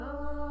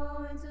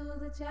going to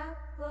the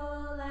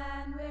chapel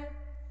and we're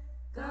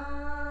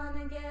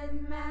gonna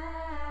get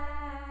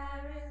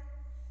married.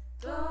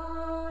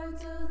 Going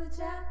to the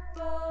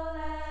chapel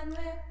and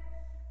we're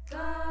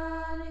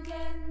gonna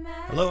get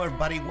married. Hello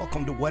everybody,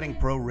 welcome to Wedding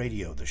Pro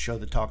Radio, the show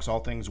that talks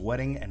all things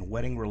wedding and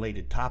wedding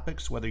related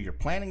topics. Whether you're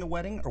planning a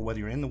wedding or whether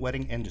you're in the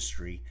wedding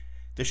industry,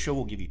 this show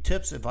will give you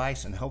tips,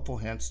 advice, and helpful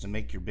hints to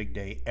make your big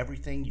day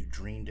everything you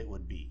dreamed it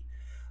would be.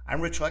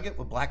 I'm Rich Leggett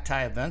with Black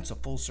Tie Events, a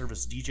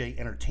full-service DJ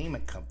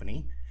entertainment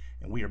company,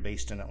 and we are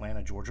based in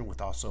Atlanta, Georgia,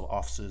 with also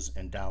offices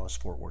in Dallas,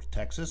 Fort Worth,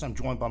 Texas. I'm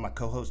joined by my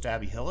co-host,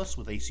 Abby Hillis,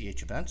 with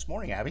ACH Events.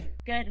 Morning, Abby.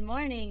 Good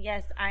morning.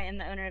 Yes, I am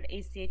the owner of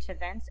ACH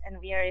Events, and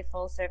we are a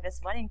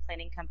full-service wedding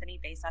planning company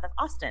based out of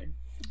Austin.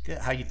 Good.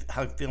 How you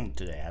feeling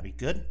today, Abby?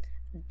 Good?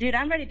 Dude,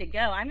 I'm ready to go.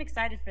 I'm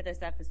excited for this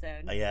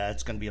episode. Yeah,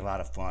 it's going to be a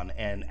lot of fun.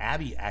 And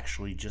Abby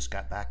actually just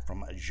got back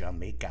from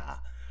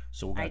Jamaica,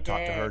 so we're going to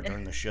talk to her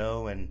during the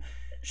show, and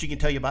she can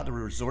tell you about the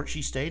resort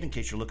she stayed in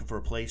case you're looking for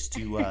a place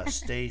to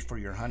stay for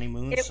your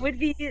honeymoon. It would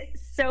be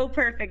so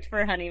perfect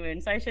for a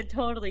honeymoon, so I should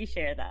totally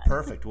share that.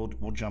 Perfect.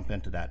 We'll jump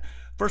into that.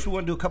 First, we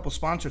want to do a couple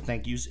sponsor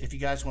thank yous. If you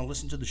guys want to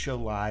listen to the show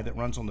live, it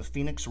runs on the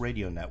Phoenix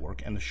Radio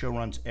Network, and the show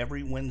runs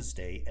every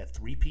Wednesday at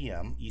 3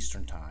 p.m.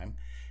 Eastern Time,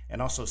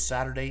 and also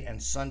Saturday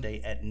and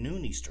Sunday at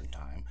noon Eastern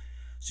Time.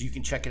 So you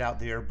can check it out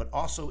there. But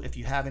also, if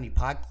you have any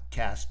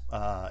podcasts,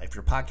 if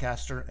you're a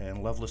podcaster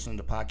and love listening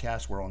to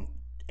podcasts, we're on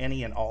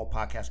any and all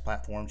podcast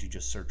platforms. You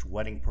just search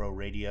Wedding Pro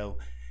Radio,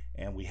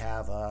 and we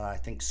have I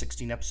think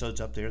 16 episodes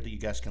up there that you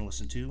guys can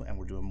listen to, and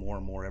we're doing more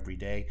and more every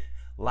day.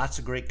 Lots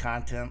of great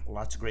content,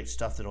 lots of great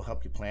stuff that'll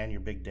help you plan your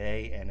big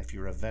day. And if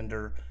you're a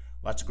vendor,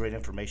 lots of great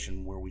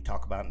information where we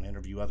talk about and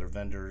interview other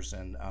vendors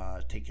and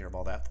take care of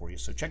all that for you.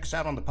 So check us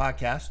out on the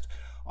podcast.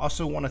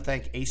 Also want to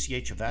thank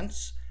ACH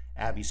Events,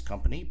 Abby's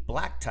company,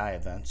 Black Tie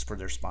Events for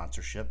their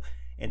sponsorship,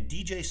 and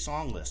DJ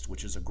Songlist,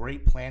 which is a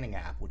great planning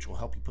app which will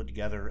help you put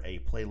together a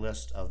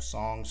playlist of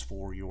songs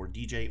for your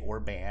DJ or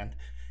band.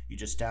 You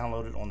just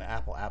download it on the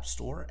Apple App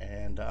Store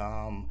and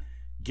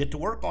get to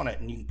work on it,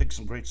 and you can pick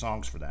some great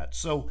songs for that.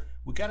 So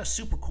we got a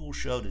super cool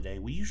show today.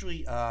 We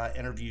usually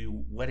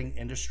interview wedding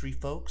industry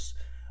folks,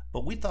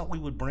 but we thought we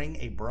would bring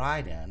a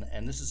bride in,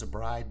 and this is a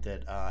bride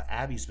that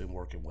Abby's been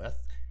working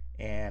with,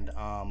 and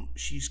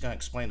she's going to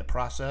explain the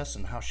process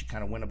and how she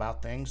kind of went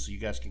about things, so you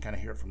guys can kind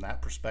of hear it from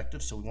that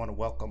perspective. So we want to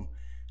welcome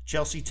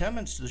Chelsea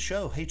Timmons to the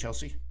show. Hey,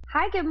 Chelsea.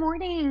 Hi, good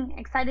morning.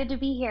 Excited to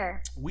be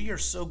here. We are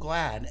so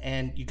glad.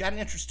 And you got an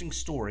interesting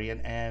story.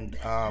 And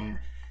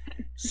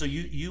so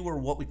you were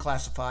what we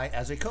classify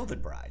as a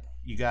COVID bride.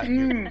 You got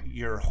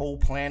your whole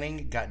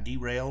planning got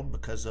derailed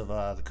because of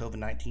the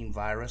COVID-19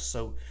 virus.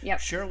 So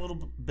share a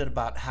little bit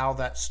about how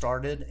that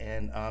started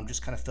and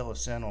just kind of fill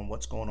us in on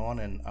what's going on.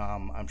 And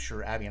I'm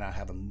sure Abby and I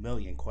have a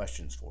million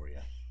questions for you.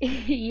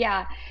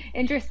 Yeah,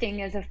 interesting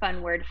is a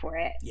fun word for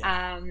it.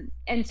 Yeah.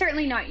 And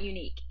certainly not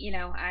unique. You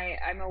know,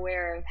 I'm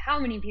aware of how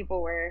many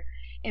people were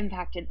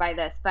impacted by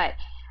this, but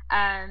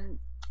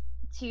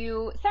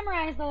to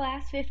summarize the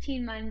last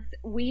 15 months,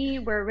 we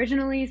were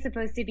originally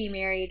supposed to be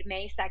married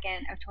May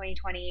 2nd of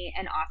 2020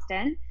 in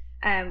Austin,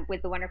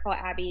 with the wonderful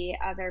Abby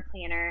as our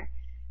planner,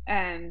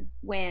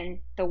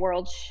 when the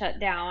world shut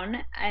down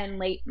in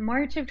late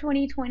March of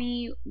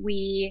 2020.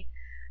 We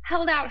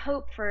held out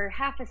hope for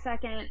half a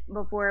second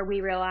before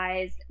we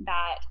realized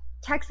that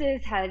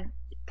Texas had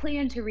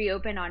planned to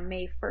reopen on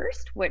May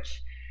 1st,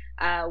 which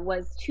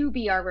was to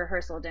be our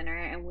rehearsal dinner.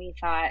 And we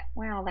thought,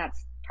 well,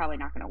 that's probably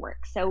not going to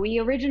work. So we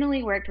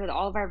originally worked with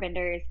all of our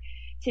vendors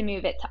to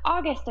move it to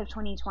August of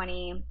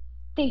 2020,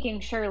 thinking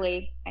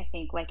surely, I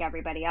think like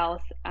everybody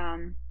else,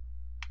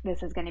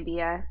 this is going to be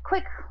a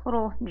quick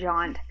little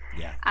jaunt.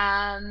 Yeah.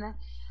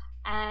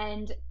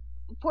 And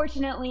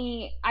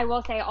fortunately, I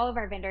will say all of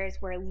our vendors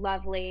were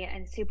lovely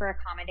and super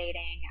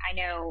accommodating. I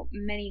know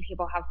many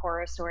people have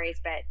horror stories,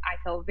 but I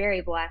feel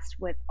very blessed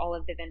with all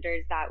of the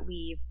vendors that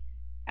we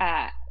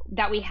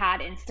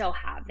had and still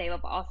have. They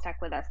have all stuck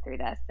with us through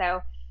this.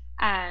 So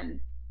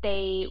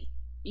they,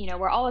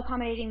 were all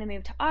accommodating the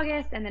move to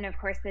August. And then of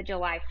course the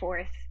July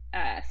 4th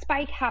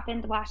spike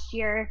happened last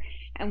year.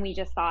 And we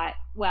just thought,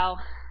 well,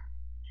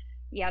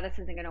 yeah, this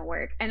isn't going to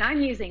work. And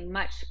I'm using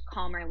much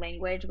calmer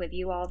language with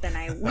you all than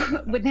I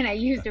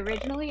used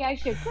originally. I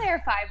should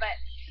clarify.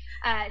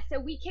 But so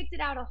we kicked it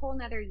out a whole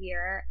nother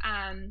year.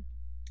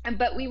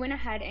 But we went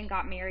ahead and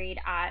got married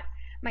at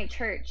my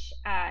church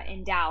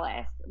in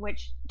Dallas,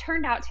 which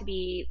turned out to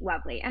be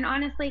lovely and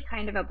honestly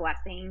kind of a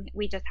blessing.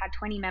 We just had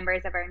 20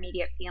 members of our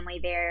immediate family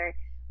there.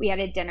 We had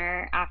a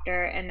dinner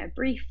after and a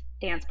brief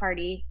dance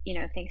party,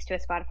 thanks to a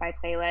Spotify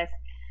playlist.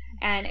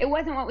 And it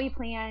wasn't what we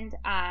planned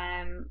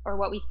or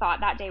what we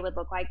thought that day would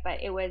look like, but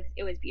it was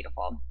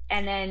beautiful.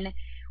 And then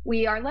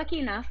we are lucky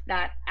enough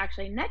that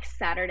actually next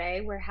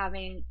Saturday we're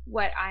having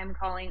what I'm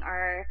calling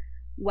our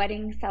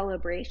wedding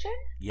celebration,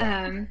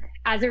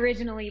 as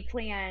originally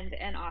planned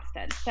in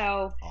Austin.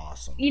 So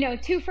awesome.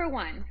 2 for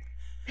 1.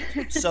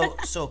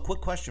 So a quick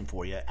question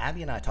for you.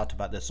 Abby and I talked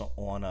about this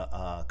on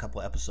a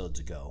couple episodes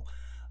ago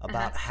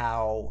about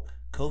how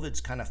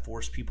COVID's kind of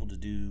forced people to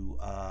do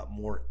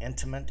more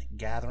intimate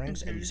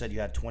gatherings, and you said you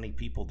had 20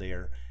 people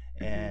there.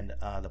 And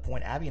the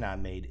point Abby and I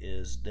made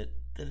is that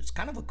it's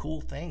kind of a cool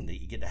thing that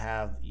you get to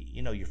have,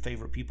 your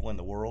favorite people in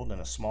the world in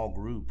a small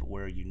group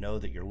where you know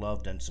that you're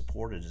loved and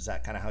supported. Is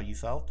that kind of how you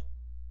felt?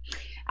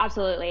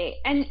 Absolutely.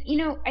 And,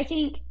 I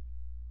think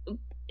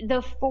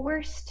the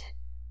forced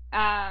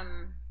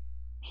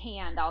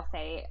hand, I'll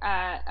say,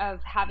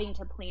 of having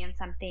to plan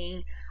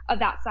something of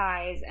that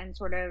size and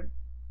sort of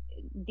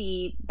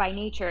the, by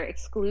nature,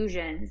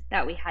 exclusions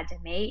that we had to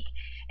make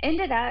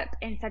ended up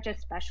in such a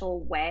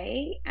special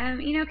way.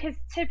 Because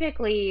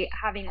typically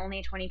having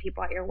only 20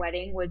 people at your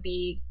wedding would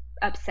be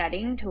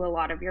upsetting to a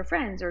lot of your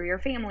friends or your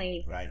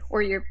family, right,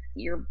 or your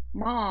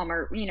mom,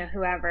 or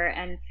whoever.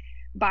 And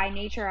by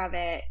nature of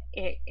it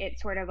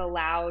sort of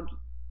allowed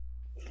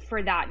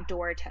for that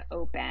door to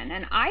open.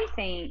 And I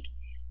think,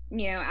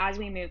 as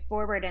we move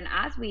forward, and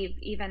as we've,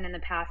 even in the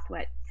past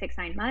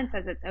 6-9 months,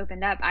 as it's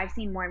opened up, I've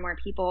seen more and more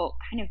people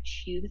kind of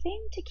choosing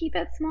to keep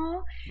it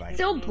small, right,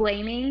 still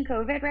blaming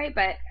COVID, right?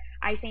 But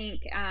I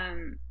think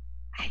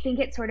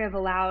it sort of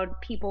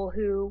allowed people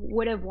who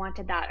would have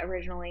wanted that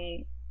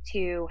originally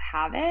to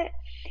have it.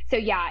 So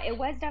yeah, it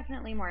was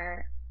definitely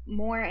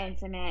more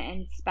intimate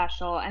and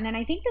special. And then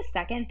I think the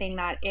second thing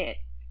that it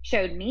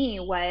showed me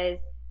was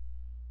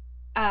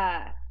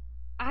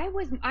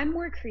I'm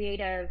more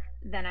creative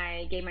than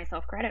I gave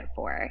myself credit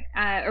for.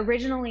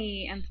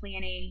 Originally in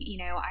planning,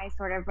 I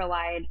sort of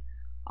relied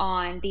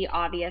on the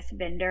obvious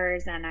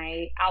vendors, and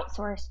I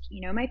outsourced,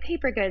 my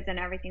paper goods and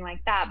everything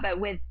like that. But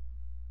with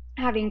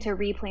having to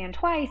replan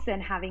twice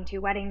and having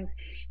 2 weddings,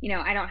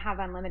 I don't have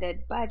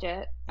unlimited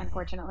budget,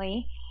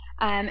 unfortunately.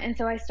 And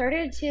so I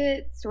started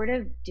to sort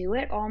of do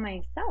it all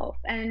myself.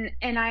 And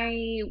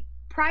I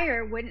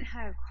prior wouldn't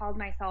have called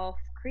myself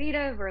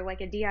creative or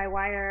like a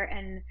DIYer.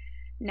 And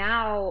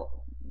now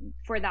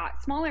for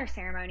that smaller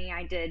ceremony,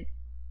 I did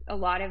a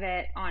lot of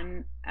it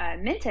on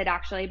Minted,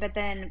 actually. But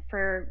then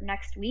for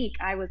next week,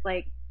 I was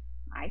like,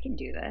 I can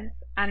do this.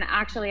 And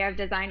actually, I've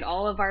designed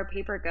all of our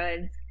paper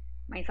goods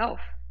myself.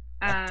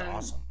 That's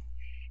awesome.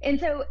 And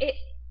so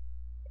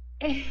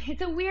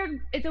it's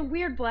a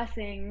weird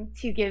blessing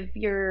to give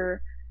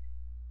your,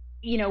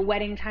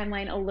 wedding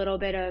timeline a little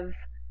bit of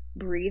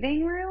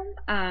breathing room.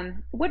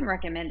 Wouldn't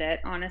recommend it,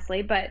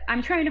 honestly, but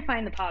I'm trying to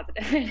find the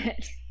positive in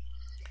it.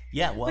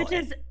 Yeah, well,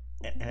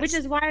 which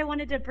is why I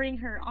wanted to bring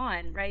her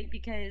on, right?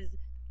 Because,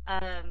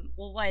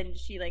 one,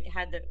 she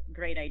had the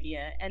great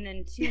idea, and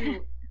then 2,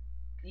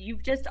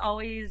 you've just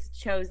always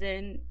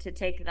chosen to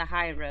take the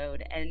high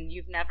road, and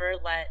you've never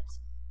let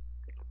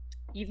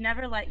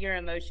your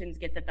emotions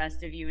get the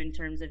best of you in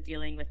terms of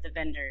dealing with the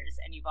vendors,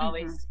 and you've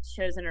always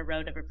chosen a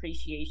road of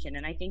appreciation.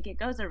 And I think it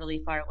goes a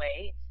really far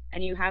way.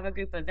 And you have a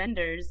group of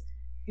vendors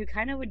who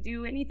kind of would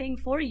do anything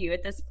for you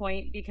at this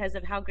point because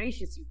of how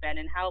gracious you've been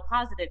and how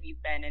positive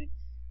you've been and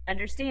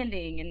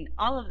understanding and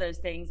all of those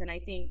things. And I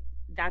think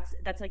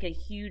that's like a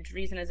huge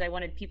reason, as I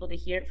wanted people to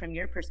hear it from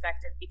your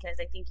perspective, because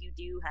I think you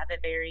do have a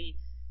very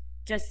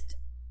just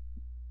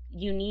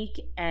unique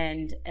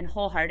and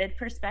wholehearted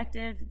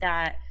perspective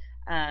that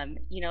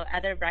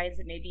other brides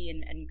that maybe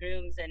and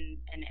grooms and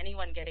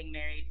anyone getting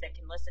married that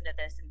can listen to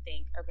this and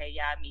think, okay,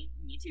 yeah, me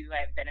too.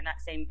 I've been in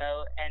that same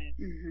boat. And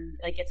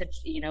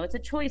it's a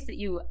choice that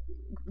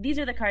these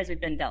are the cards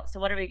we've been dealt. So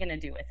what are we going to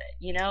do with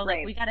it?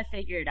 Right. We got to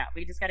figure it out.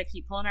 We just got to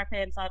keep pulling our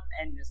pants up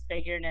and just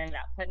figuring it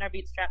out, putting our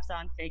bootstraps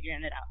on,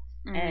 figuring it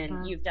out.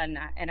 And you've done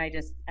that. And I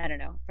don't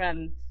know,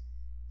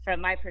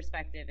 from my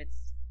perspective, it's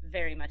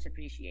very much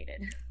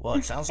appreciated. Well,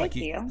 it sounds like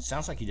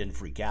you didn't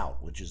freak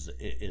out, which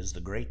is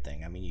the great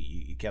thing. I mean,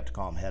 you kept a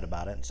calm head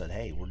about it and said,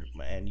 "Hey,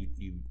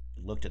 you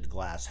looked at the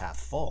glass half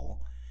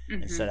full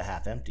instead of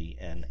half empty,"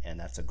 and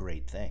that's a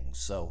great thing.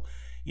 So,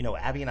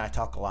 Abby and I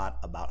talk a lot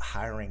about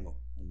hiring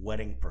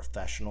wedding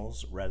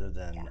professionals rather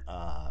than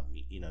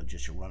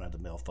just your run of the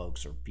mill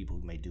folks or people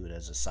who may do it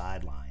as a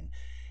sideline.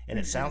 And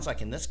it sounds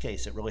like in this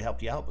case, it really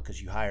helped you out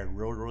because you hired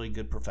really, really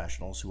good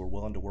professionals who were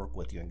willing to work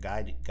with you and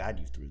guide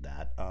you through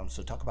that.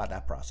 So talk about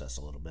that process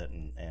a little bit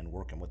and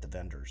working with the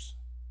vendors.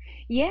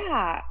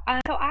 Yeah.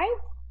 So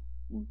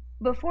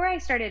before I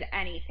started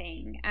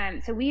anything,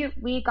 so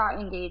we got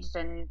engaged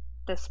in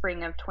the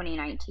spring of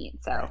 2019.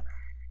 So right.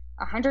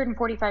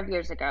 145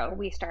 years ago,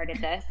 we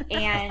started this.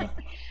 And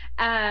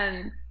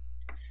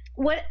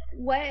what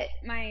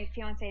my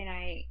fiance and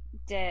I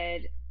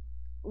did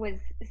was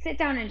sit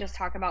down and just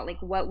talk about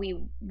what we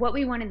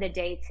wanted the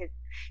day to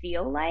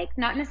feel like,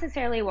 not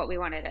necessarily what we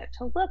wanted it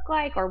to look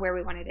like or where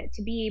we wanted it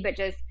to be, but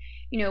just,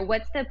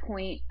 what's the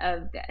point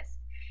of this?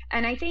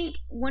 And I think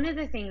one of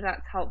the things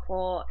that's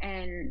helpful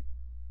in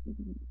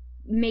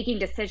making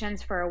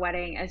decisions for a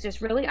wedding is just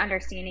really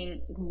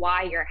understanding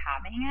why you're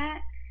having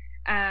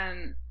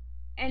it.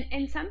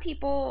 And some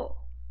people,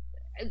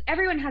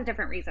 everyone has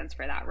different reasons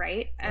for that,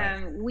 right?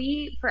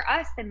 For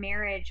us, the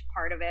marriage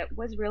part of it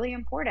was really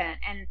important.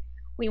 And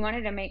we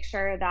wanted to make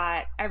sure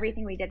that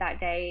everything we did that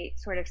day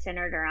sort of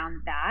centered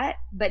around that,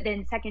 but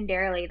then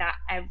secondarily that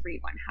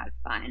everyone had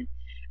fun.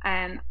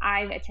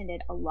 I've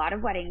attended a lot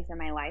of weddings in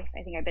my life.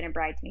 I think I've been a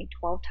bridesmaid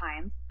 12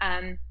 times.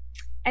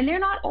 And they're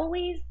not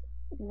always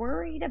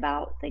worried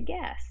about the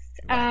guests.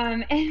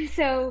 Right. And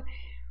so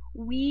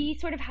we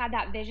sort of had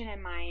that vision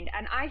in mind,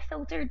 and I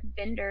filtered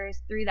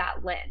vendors through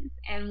that lens.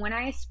 And when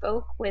I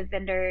spoke with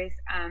vendors,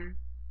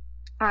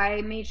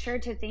 I made sure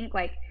to think,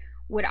 like,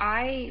 would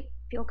I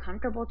feel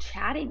comfortable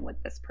chatting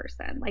with this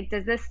person? Like,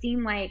 does this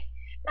seem like,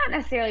 not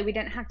necessarily we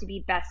didn't have to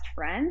be best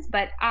friends,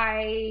 but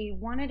I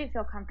wanted to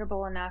feel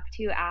comfortable enough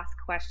to ask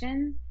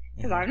questions,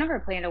 because I've never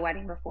planned a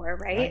wedding before,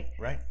 right?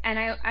 Right. And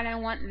I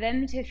want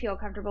them to feel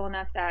comfortable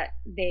enough that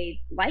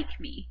they like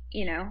me,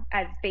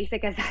 as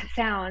basic as that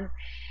sounds.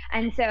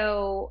 And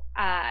so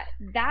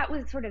that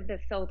was sort of the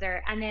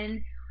filter. And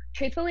then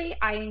truthfully,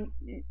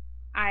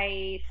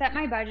 I set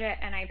my budget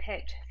and I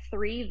picked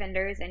 3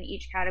 vendors in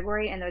each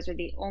category, and those are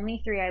the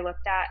only 3 I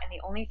looked at and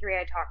the only 3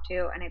 I talked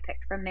to, and I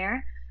picked from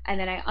there. And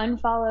then I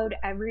unfollowed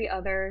every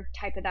other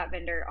type of that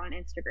vendor on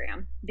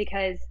Instagram,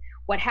 because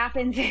what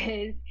happens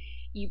is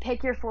you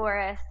pick your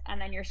florist and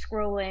then you're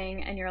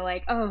scrolling and you're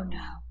like, oh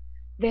no,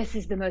 this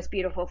is the most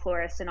beautiful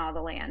florist in all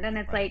the land. And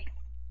it's like,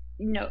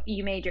 no,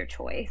 you made your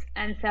choice.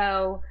 And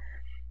so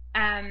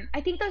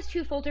I think those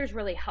 2 filters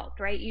really helped,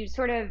 right? You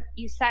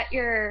set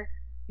your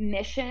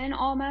mission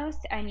almost,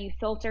 and you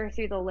filter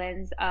through the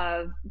lens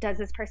of, does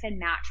this person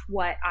match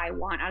what I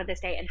want out of this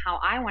day and how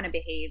I want to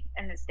behave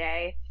in this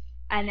day?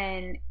 And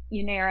then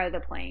you narrow the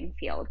playing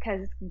field,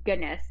 because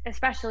goodness,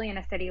 especially in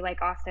a city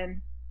like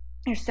Austin,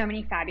 there's so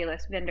many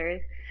fabulous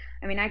vendors.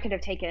 I mean, I could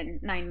have taken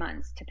 9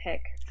 months to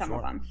pick some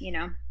of them,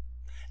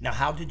 Now,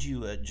 how did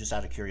you, just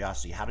out of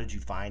curiosity, how did you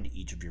find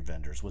each of your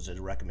vendors? Was it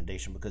a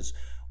recommendation? Because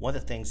one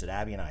of the things that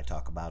Abby and I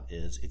talk about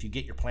is, if you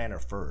get your planner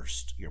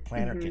first, your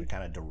planner can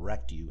kind of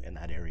direct you in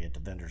that area to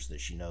vendors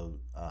that she knows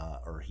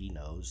or he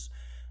knows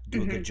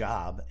do a good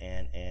job,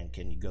 and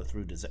can you go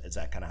through, is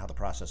that kind of how the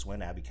process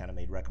went? Abby kind of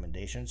made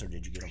recommendations, or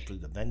did you get them through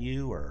the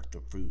venue or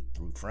through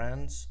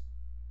friends?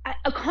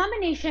 A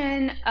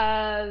combination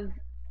of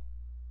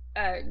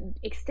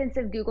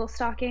extensive Google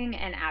stalking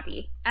and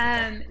Abby.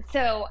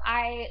 So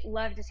I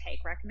love to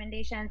take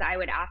recommendations. I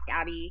would ask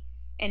Abby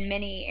in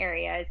many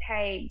areas,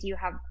 hey, do you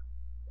have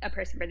a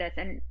person for this?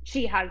 And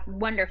she has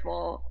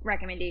wonderful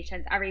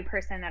recommendations. Every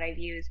person that I've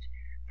used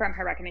from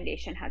her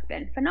recommendation has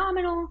been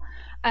phenomenal.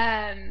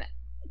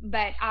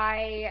 But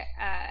I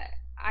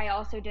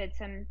also did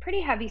some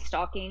pretty heavy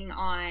stalking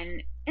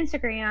on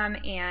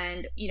Instagram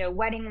and,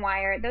 Wedding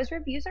Wire. Those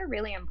reviews are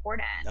really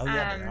important. Oh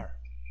yeah, they are.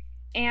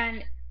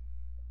 And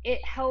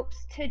it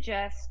helps to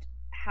just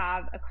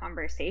have a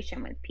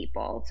conversation with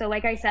people. So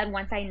like I said,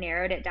 once I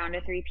narrowed it down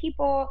to 3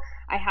 people,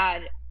 I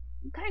had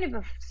kind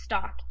of a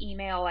stock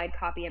email I'd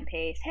copy and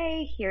paste.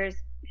 Hey, here's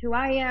who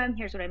I am.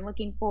 Here's what I'm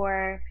looking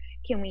for.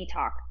 Can we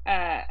talk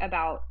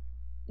about,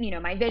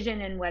 my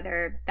vision and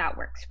whether that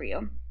works for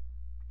you,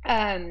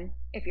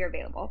 if you're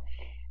available.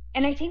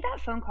 And I think that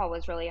phone call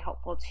was really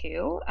helpful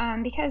too,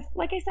 because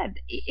like I said,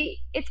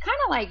 it's kind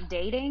of like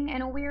dating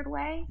in a weird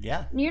way.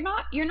 Yeah. You're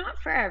not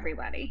for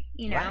everybody,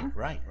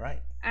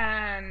 Right.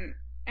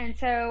 And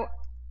so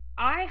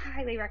I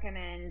highly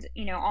recommend,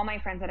 all my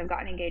friends that have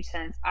gotten engaged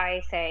since,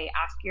 I say,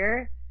 ask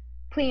your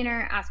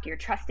planner, ask your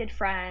trusted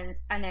friends,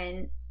 and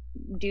then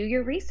do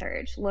your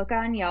research. Look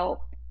on Yelp,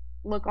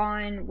 look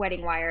on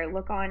Wedding Wire,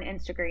 look on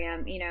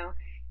Instagram.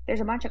 There's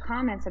a bunch of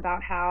comments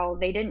about how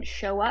they didn't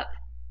show up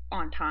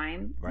on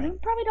time. Right. You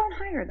probably don't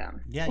hire them.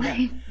 Yeah.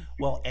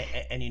 Well,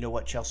 and you know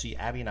what, Chelsea,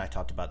 Abby and I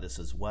talked about this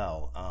as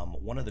well.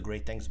 One of the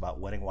great things about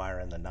Wedding Wire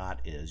and The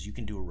Knot is you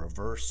can do a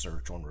reverse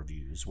search on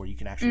reviews where you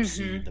can actually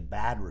see the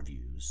bad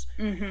reviews.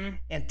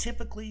 And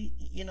typically,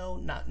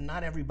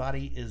 not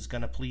everybody is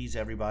going to please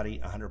everybody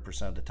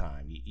 100% of the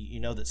time.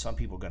 You know that some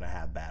people are going to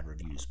have bad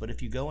reviews. But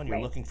if you go and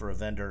you're looking for a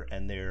vendor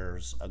and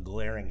there's a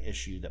glaring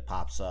issue that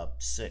pops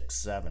up 6,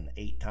 7,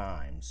 8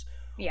 times,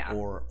 yeah.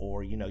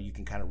 Or you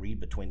can kind of read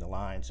between the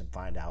lines and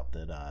find out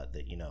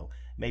that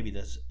maybe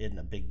this isn't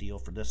a big deal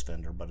for this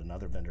vendor, but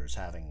another vendor is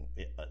having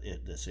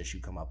this issue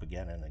come up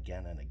again and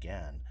again and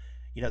again.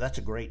 That's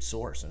a great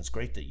source, and it's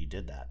great that you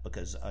did that,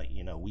 because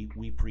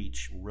we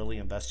preach really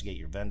investigate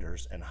your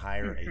vendors and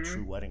hire a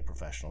true wedding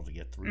professional to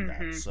get through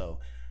that. So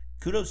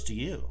kudos to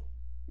you.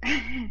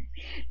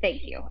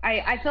 Thank you.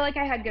 I feel like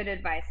I had good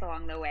advice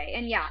along the way,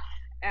 and yeah,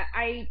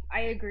 I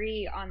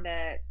agree on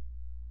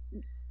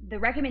the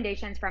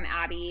recommendations from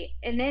Abby.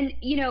 And then,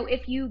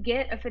 if you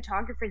get a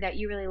photographer that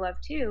you really love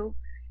too,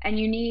 and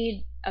you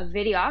need a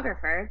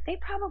videographer, they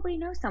probably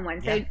know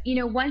someone. So,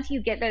 once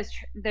you get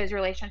those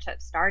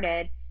relationships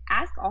started,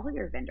 ask all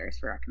your vendors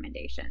for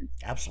recommendations.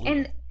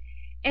 Absolutely.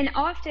 And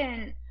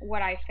often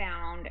what I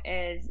found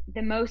is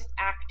the most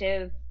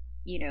active,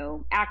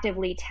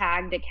 actively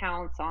tagged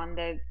accounts on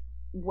the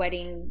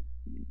wedding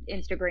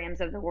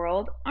Instagrams of the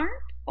world aren't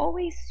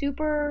always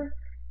super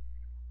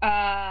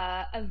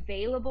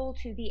available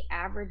to the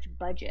average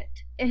budget.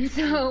 And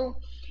so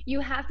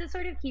you have to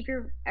sort of keep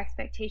your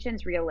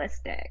expectations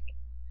realistic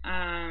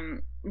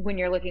when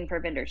you're looking for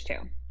vendors too.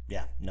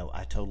 Yeah, no,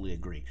 I totally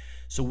agree.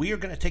 So we are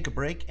going to take a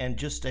break, and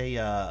just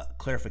a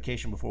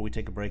clarification before we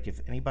take a break. If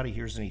anybody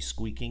hears any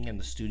squeaking in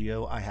the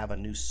studio, I have a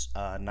new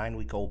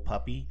 9-week-old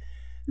puppy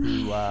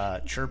who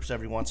chirps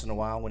every once in a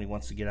while when he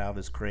wants to get out of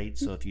his crate.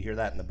 So if you hear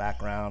that in the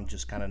background,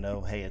 just kind of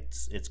know, hey,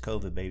 it's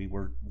COVID, baby.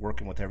 We're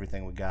working with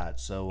everything we got.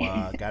 So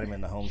got him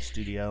in the home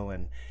studio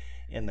and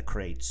in the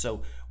crate.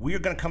 So we are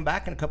going to come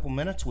back in a couple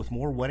minutes with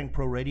more Wedding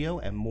Pro Radio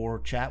and more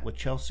chat with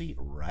Chelsea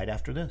right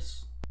after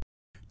this.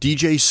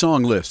 DJ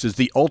Songlist is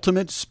the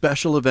ultimate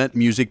special event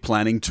music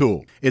planning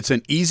tool. It's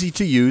an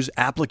easy-to-use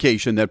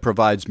application that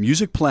provides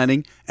music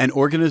planning and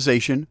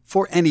organization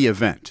for any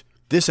event.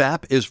 This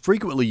app is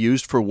frequently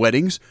used for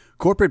weddings,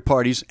 corporate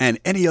parties, and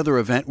any other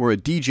event where a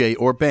DJ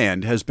or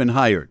band has been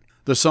hired.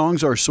 The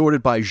songs are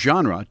sorted by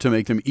genre to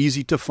make them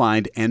easy to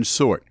find and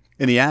sort.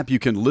 In the app, you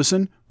can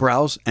listen,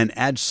 browse, and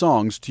add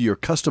songs to your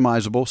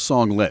customizable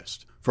song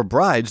list. For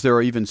brides, there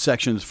are even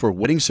sections for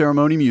wedding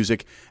ceremony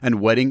music and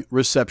wedding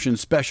reception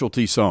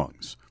specialty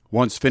songs.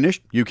 Once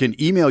finished, you can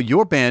email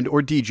your band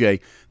or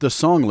DJ the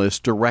song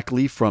list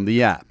directly from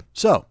the app.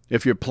 So,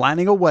 if you're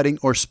planning a wedding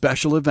or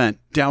special event,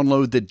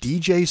 download the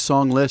DJ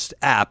Songlist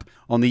app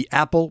on the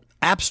Apple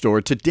App Store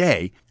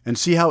today and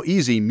see how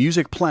easy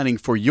music planning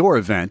for your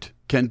event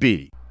can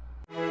be.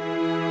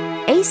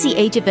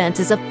 ACH Events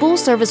is a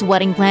full-service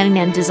wedding planning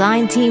and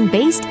design team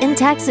based in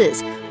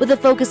Texas with a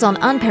focus on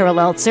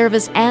unparalleled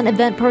service and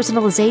event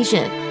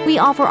personalization. We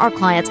offer our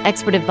clients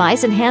expert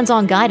advice and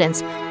hands-on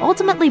guidance,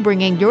 ultimately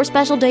bringing your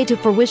special day to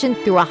fruition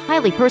through a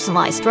highly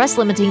personalized,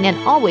 stress-limiting, and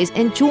always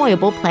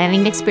enjoyable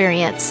planning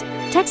experience.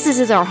 Texas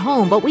is our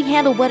home, but we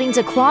handle weddings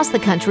across the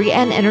country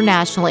and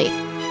internationally.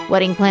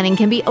 Wedding planning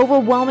can be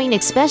overwhelming,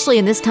 especially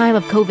in this time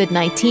of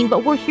COVID-19,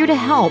 but we're here to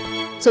help.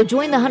 So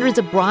join the hundreds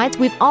of brides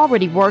we've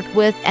already worked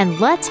with, and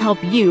let's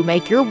help you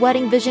make your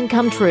wedding vision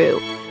come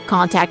true.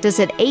 Contact us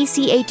at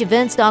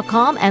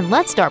achevents.com and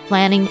let's start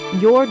planning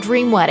your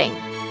dream wedding.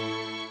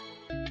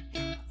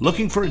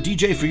 Looking for a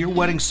DJ for your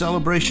wedding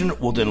celebration?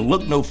 Well, then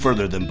look no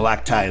further than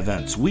Black Tie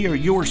Events. We are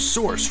your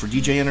source for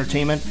DJ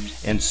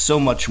entertainment and so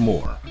much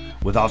more.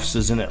 With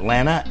offices in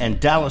Atlanta and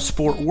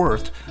Dallas-Fort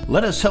Worth,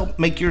 let us help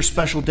make your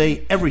special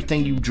day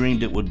everything you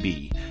dreamed it would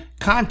be.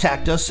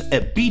 Contact us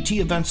at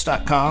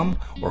btevents.com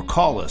or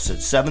call us at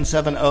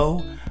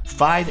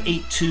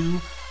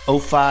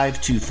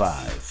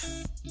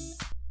 770-582-0525.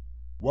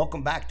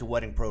 Welcome back to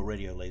Wedding Pro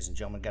Radio, ladies and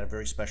gentlemen. Got a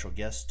very special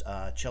guest.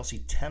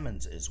 Chelsea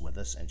Timmons is with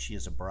us, and she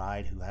is a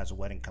bride who has a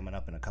wedding coming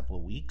up in a couple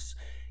of weeks,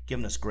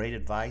 giving us great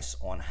advice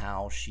on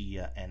how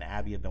she and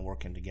Abby have been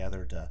working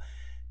together to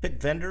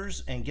pick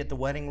vendors and get the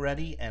wedding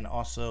ready, and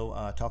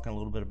also talking a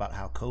little bit about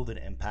how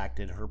COVID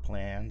impacted her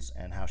plans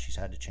and how she's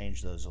had to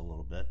change those a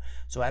little bit.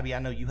 So, Abby, I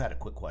know you had a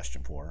quick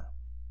question for her.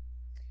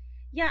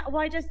 Yeah,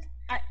 well,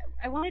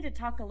 I wanted to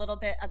talk a little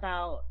bit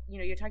about,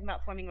 you're talking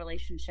about forming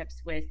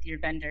relationships with your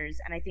vendors,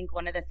 and I think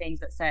one of the things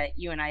that set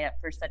you and I up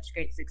for such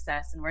great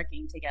success in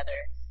working together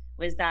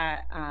was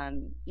that,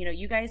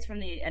 you guys from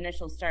the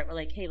initial start were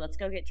like, hey, let's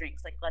go get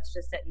drinks. Like, let's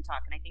just sit and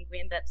talk. And I think we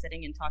ended up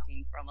sitting and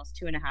talking for almost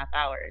 2.5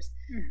 hours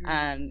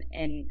and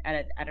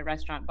at a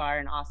restaurant bar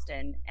in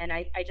Austin. And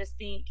I just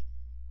think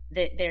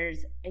that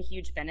there's a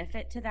huge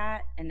benefit to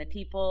that, and the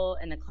people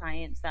and the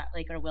clients that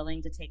are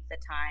willing to take the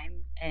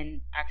time and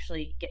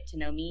actually get to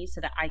know me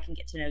so that I can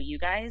get to know you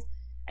guys.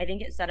 I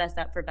think it set us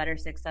up for better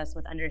success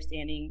with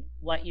understanding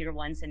what your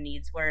wants and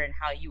needs were and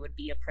how you would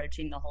be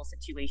approaching the whole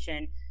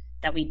situation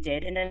that we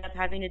did end up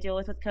having to deal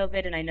with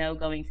COVID. And I know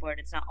going forward,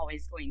 it's not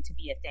always going to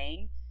be a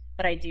thing,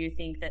 but I do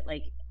think that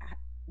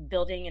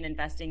building and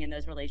investing in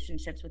those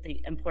relationships with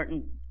the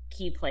important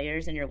key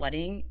players in your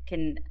wedding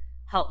can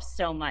help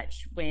so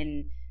much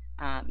when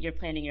you're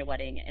planning your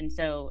wedding. And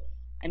so,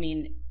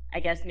 I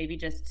guess maybe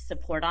just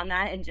support on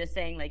that and just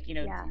saying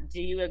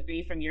do you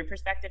agree from your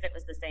perspective it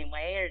was the same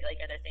way, or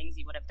are there things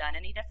you would have done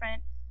any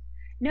different?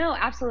 No,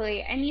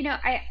 absolutely. And,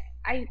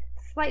 I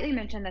slightly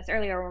mentioned this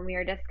earlier when we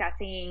were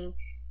discussing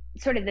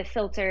sort of the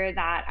filter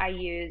that I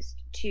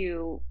used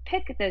to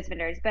pick those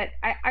vendors, but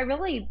I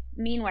really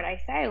mean what I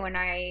say when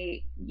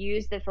I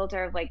use the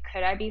filter of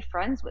could I be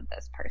friends with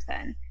this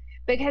person?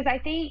 Because I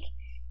think,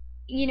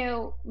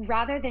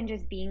 rather than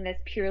just being this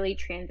purely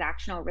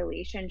transactional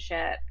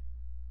relationship,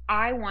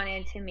 I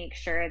wanted to make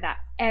sure that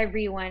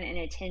everyone in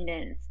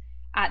attendance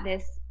at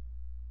this,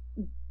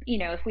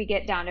 if we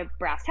get down to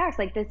brass tacks,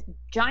 this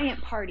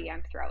giant party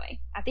I'm throwing,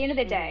 at the end of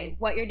the day,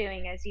 what you're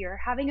doing is you're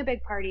having a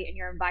big party and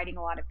you're inviting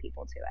a lot of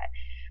people to it.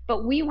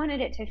 But we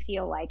wanted it to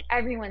feel like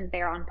everyone's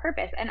there on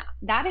purpose. And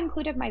that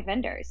included my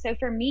vendors. So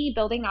for me,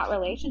 building that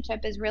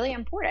relationship is really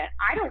important.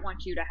 I don't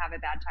want you to have a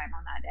bad time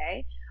on that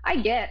day.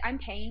 I'm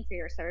paying for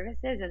your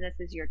services and this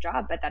is your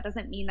job, but that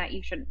doesn't mean that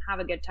you shouldn't have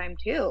a good time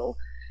too.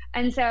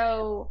 And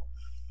so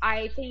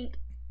I think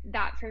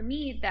that for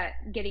me,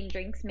 that getting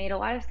drinks made a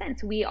lot of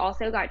sense. We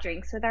also got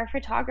drinks with our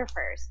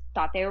photographers,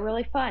 thought they were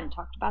really fun,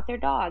 talked about their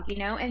dog,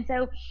 and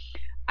so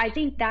I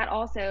think that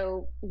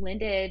also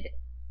lended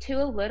to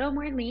a little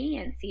more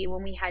leniency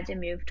when we had to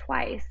move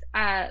twice.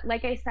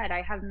 Like I said,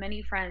 I have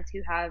many friends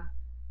who have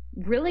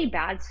really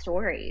bad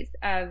stories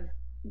of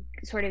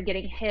sort of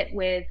getting hit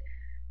with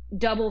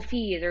double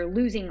fees or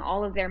losing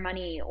all of their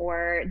money,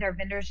 or their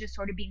vendors just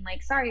sort of being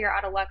like, sorry, you're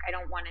out of luck, I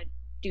don't want to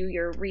do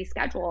your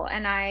reschedule.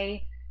 And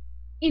I,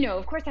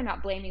 of course I'm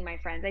not blaming my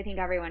friends. I think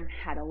everyone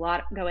had a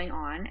lot going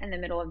on in the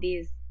middle of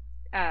these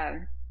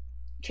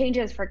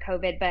changes for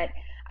COVID, but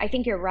I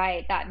think you're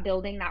right that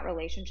building that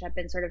relationship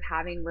and sort of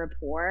having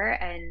rapport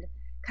and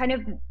kind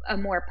of a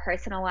more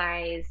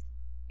personalized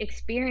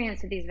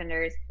experience with these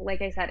vendors,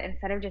 like I said,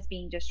 instead of just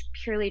being just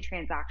purely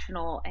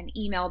transactional and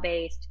email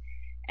based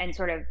and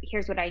sort of,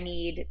 here's what I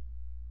need,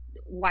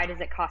 why does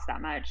it cost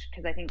that much?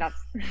 Because I think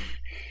that's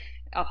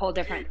a whole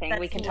different thing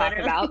we can talk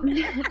about.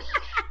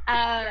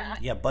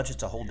 Yeah,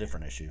 budget's a whole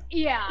different issue.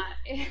 Yeah.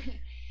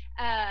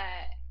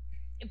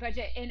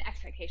 Budget and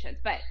expectations.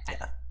 But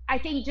yeah. I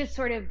think just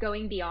sort of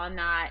going beyond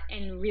that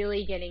and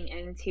really getting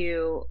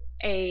into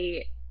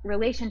a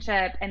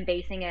relationship and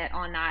basing it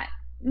on that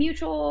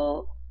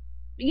mutual,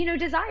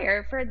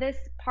 desire for this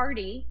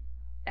party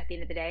at the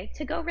end of the day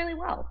to go really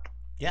well.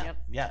 Yeah, yep.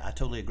 Yeah, I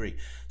totally agree.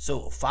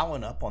 So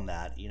following up on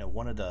that,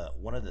 one of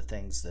the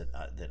things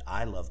that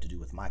I love to do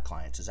with my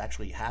clients is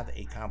actually have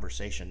a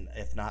conversation,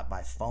 if not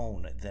by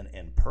phone, then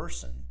in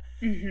person,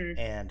 mm-hmm.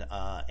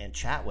 and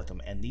chat with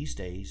them. And these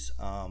days,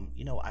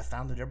 I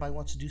found that everybody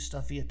wants to do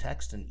stuff via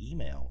text and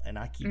email, and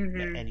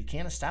mm-hmm. and you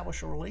can't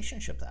establish a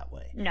relationship that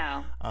way.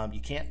 No,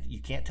 you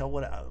can't tell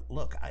what.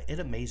 Look, it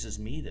amazes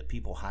me that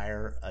people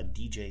hire a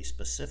DJ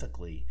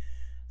specifically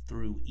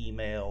through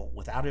email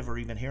without ever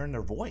even hearing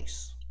their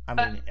voice.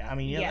 I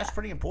mean, yeah, that's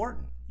pretty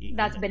important.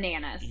 That's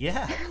bananas.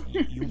 Yeah,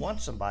 you want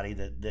somebody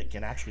that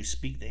can actually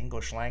speak the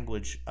English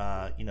language,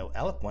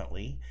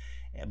 eloquently,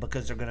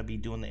 because they're going to be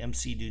doing the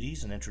MC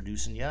duties and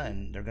introducing you,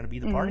 and they're going to be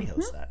the party mm-hmm.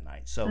 host that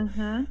night. So,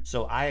 mm-hmm.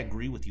 so I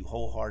agree with you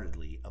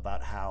wholeheartedly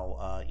about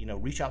how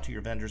reach out to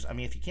your vendors. I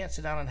mean, if you can't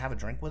sit down and have a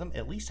drink with them,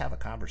 at least have a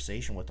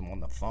conversation with them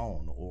on the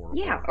phone or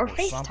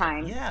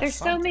FaceTime. Yeah, there's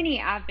so many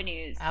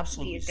avenues.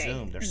 Absolutely, these days.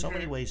 Zoom. There's mm-hmm. so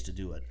many ways to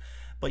do it.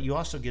 But you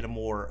also get a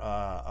more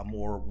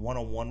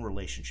one-on-one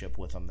relationship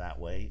with them that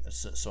way.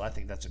 So I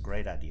think that's a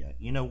great idea.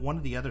 One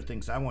of the other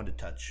things I wanted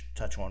to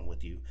touch on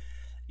with you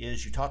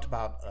is you talked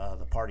about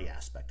the party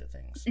aspect of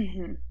things.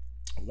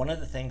 Mm-hmm. One of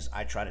the things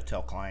I try to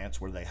tell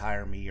clients where they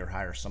hire me or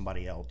hire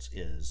somebody else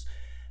is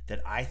that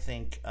I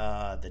think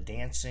the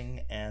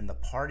dancing and the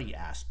party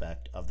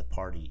aspect of the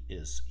party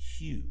is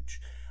huge.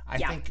 I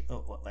think,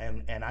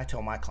 and I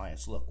tell my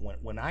clients, look,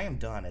 when I am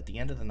done at the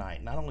end of the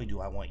night, not only do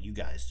I want you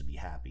guys to be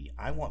happy,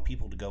 I want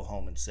people to go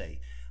home and say,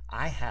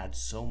 I had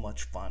so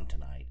much fun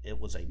tonight. It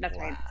was a blast.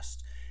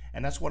 Right.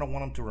 And that's what I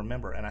want them to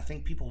remember. And I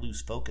think people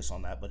lose focus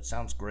on that, but it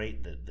sounds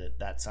great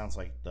that sounds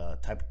like the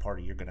type of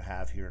party you're going to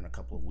have here in a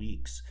couple of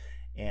weeks.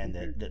 And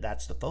mm-hmm.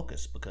 that's the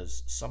focus,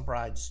 because some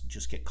brides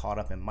just get caught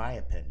up, in my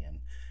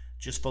opinion,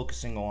 just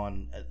focusing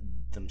on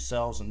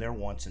themselves and their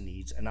wants and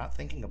needs, and not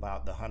thinking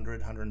about the 100,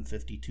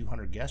 150,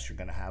 200 guests you're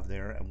going to have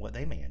there and what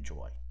they may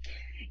enjoy.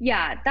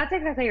 Yeah, that's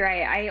exactly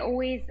right. I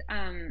always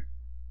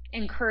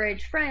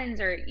encourage friends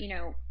or,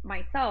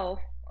 myself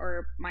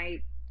or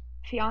my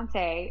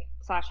fiance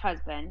 /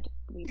 husband,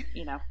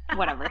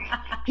 whatever.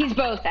 He's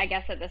both, I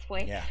guess, at this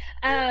point. Yeah.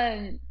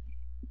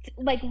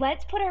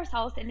 Let's put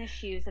ourselves in the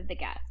shoes of the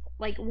guest.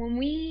 Like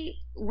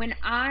when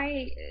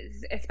I,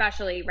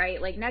 especially,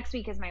 right, like next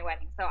week is my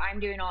wedding. So I'm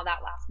doing all that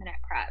last minute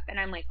prep, and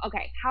I'm like,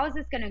 okay, how is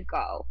this going to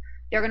go?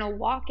 They're going to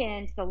walk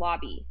into the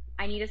lobby.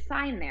 I need a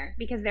sign there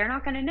because they're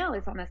not going to know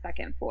it's on the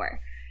second floor.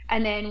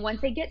 And then once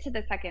they get to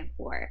the second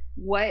floor,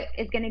 what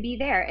is going to be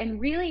there?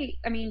 And really,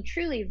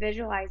 truly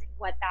visualizing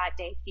what that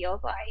day feels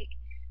like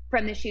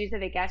from the shoes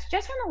of a guest,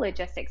 just from a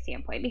logistics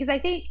standpoint. Because I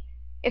think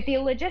if the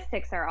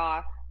logistics are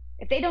off,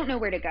 if they don't know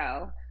where to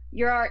go,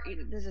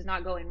 this is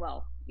not going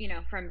well,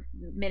 from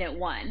minute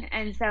one.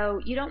 And so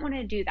you don't want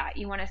to do that.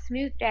 You want a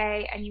smooth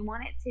day, and you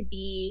want it to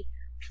be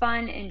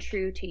fun and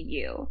true to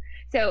you.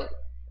 So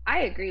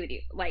I agree with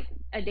you. Like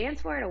a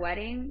dance floor at a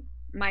wedding,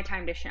 my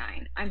time to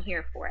shine. I'm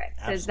here for it.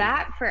 Absolutely. So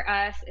that for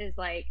us is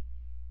like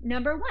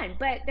number one.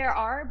 But there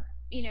are,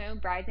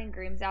 brides and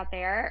grooms out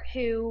there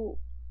who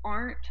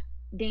aren't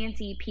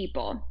dancey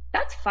people.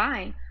 That's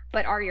fine.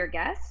 But are your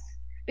guests?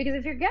 Because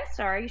if your guests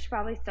are, you should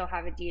probably still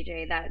have a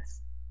DJ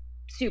that's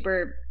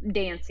super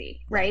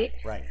dancey, right?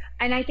 Right.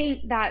 And I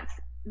think that's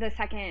the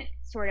second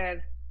sort of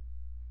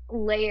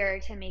layer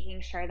to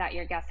making sure that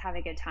your guests have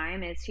a good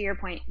time is, to your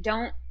point,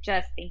 don't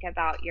just think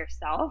about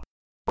yourself.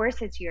 Of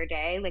course it's your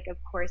day, like of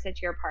course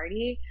it's your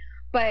party,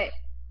 but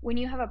when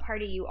you have a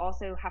party, you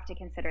also have to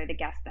consider the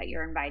guests that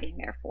you're inviting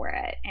there for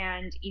it,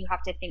 and you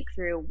have to think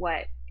through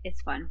what is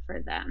fun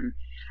for them.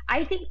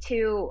 I think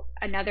too,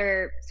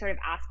 another sort of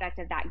aspect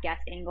of that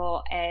guest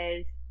angle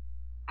is,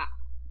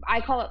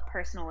 I call it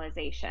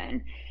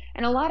personalization.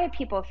 And a lot of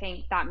people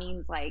think that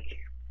means like,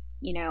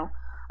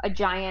 a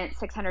giant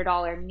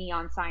 $600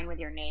 neon sign with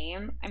your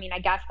name. I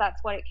guess that's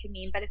what it could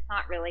mean, but it's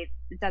not really,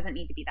 it doesn't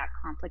need to be that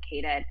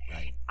complicated.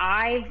 Right.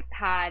 I've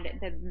had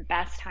the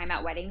best time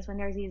at weddings when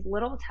there's these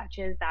little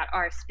touches that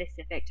are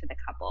specific to the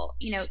couple.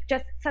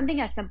 Just something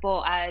as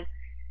simple as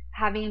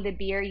having the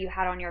beer you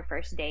had on your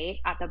first date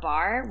at the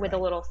bar with a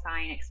little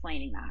sign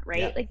explaining that, right?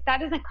 Yep. Like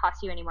that doesn't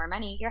cost you any more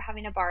money. You're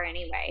having a bar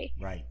anyway.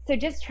 Right. So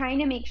just trying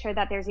to make sure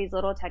that there's these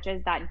little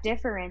touches that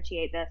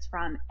differentiate this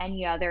from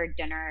any other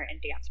dinner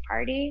and dance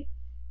party,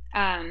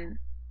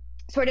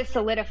 sort of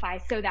solidify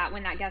so that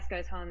when that guest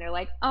goes home, they're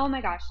like, oh my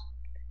gosh,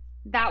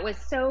 that was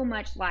so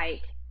much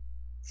like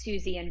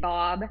Susie and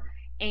Bob,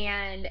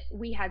 and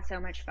we had so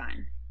much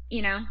fun,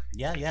 you know?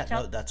 Yeah.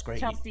 No, that's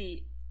great.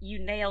 Chelsea, you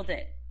nailed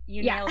it.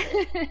 Nailed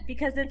it.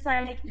 Because it's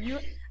like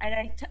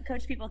I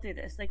coach people through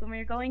this. Like when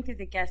we're going through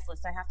the guest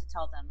list, I have to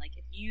tell them, like,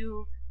 if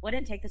you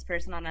wouldn't take this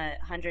person on a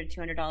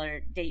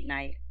 $100-$200 date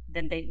night,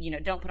 then they,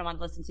 don't put them on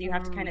the list. And so you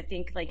have to kind of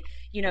think like,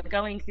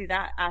 going through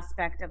that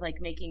aspect of like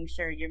making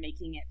sure you're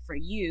making it for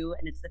you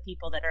and it's the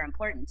people that are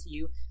important to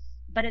you.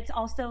 But it's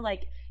also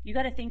like, you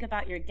got to think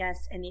about your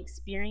guests and the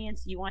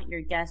experience you want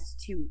your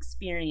guests to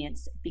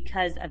experience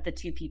because of the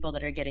two people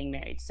that are getting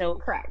married. So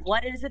correct.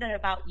 What is it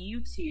about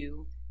you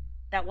two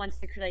that wants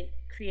to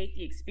create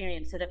the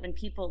experience so that when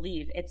people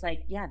leave, it's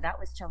like, yeah, that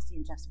was Chelsea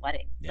and Jeff's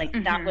wedding. Yeah.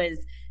 Like that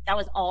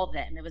was all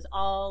them. It was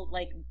all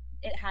like,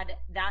 it had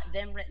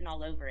them written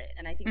all over it.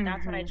 And I think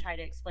that's what I try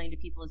to explain to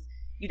people is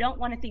you don't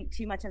want to think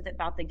too much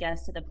about the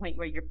guests to the point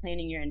where you're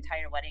planning your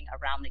entire wedding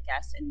around the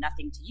guests and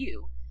nothing to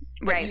you.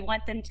 Right. You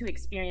want them to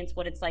experience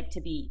what it's like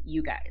to be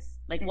you guys.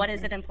 Like, what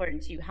is it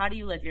important to you? How do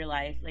you live your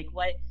life? Like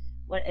what,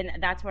 and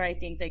that's where I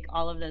think like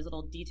all of those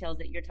little details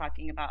that you're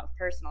talking about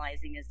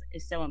personalizing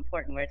is so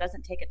important, where it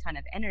doesn't take a ton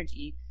of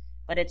energy,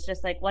 but it's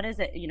just like, what is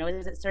it?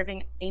 Is it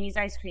serving Amy's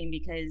ice cream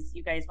because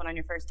you guys went on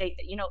your first date?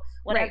 That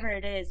whatever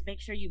it is, make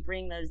sure you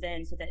bring those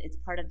in so that it's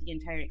part of the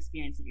entire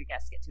experience that your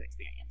guests get to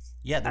experience.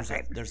 Yeah,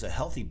 there's a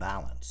healthy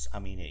balance. I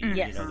mean,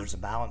 there's a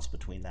balance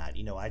between that.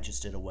 I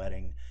just did a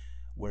wedding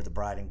where the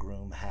bride and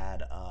groom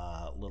had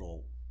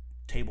little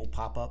table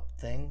pop-up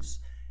things.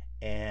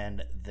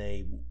 And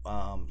they,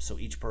 so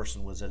each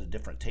person was at a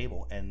different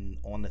table, and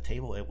on the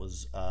table it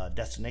was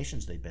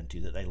destinations they'd been to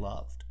that they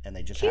loved, and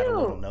they just had a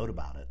little note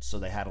about it. So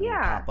they had a little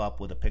pop up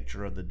with a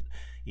picture of the,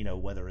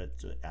 whether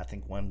it, I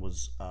think one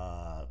was,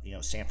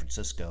 San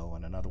Francisco,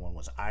 and another one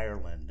was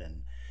Ireland,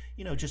 and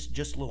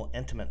just little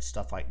intimate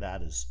stuff like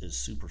that is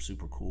super,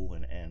 super cool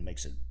and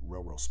makes it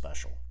real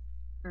special.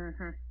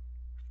 Mm-hmm.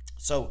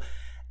 So,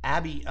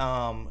 Abby,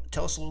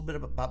 tell us a little bit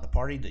about the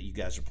party that you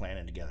guys are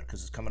planning together, because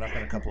it's coming up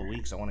in a couple of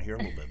weeks. I want to hear a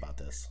little bit about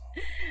this.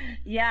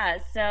 Yeah,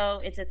 so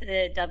it's at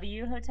the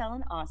W Hotel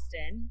in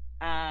Austin,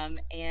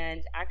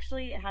 and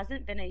actually it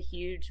hasn't been a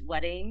huge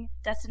wedding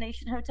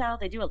destination hotel.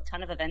 They do a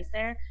ton of events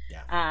there,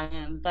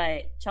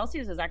 but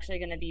Chelsea's is actually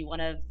going to be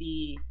one of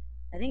the,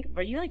 I think,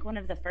 were you like one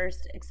of the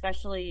first,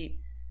 especially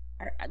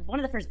one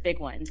of the first big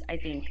ones, I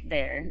think,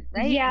 there,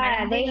 right?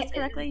 Yeah,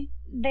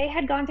 they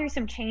had gone through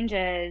some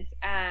changes.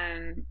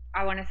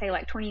 I want to say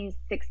like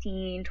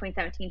 2016,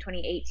 2017,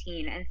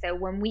 2018. And so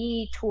when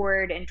we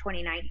toured in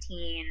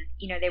 2019,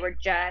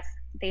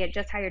 they had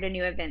just hired a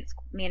new events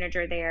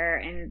manager there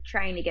and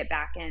trying to get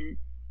back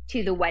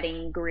into the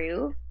wedding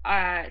groove.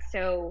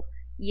 So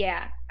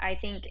yeah, I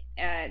think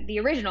the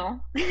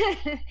original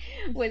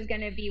was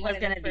going to be one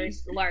of the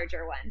first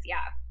larger ones. Yeah.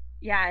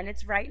 Yeah, and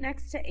it's right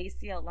next to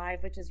ACL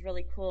Live, which is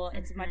really cool.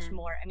 It's much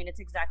more, it's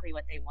exactly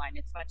what they want.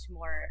 It's much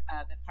more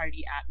of a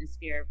party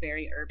atmosphere,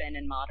 very urban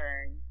and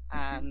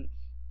modern.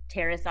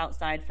 Terrace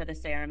outside for the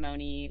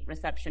ceremony,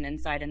 reception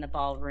inside in the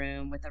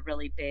ballroom with a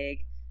really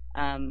big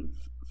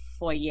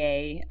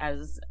foyer,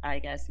 as I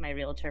guess my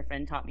realtor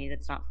friend taught me.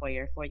 That's not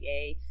foyer, like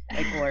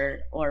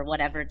or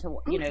whatever to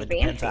It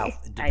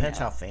depends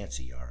how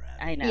fancy you are.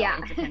 I know. Yeah.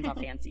 It depends how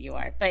fancy you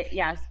are. But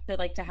yeah, so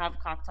like to have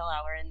cocktail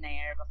hour in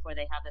there before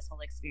they have this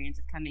whole experience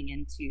of coming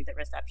into the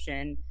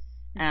reception,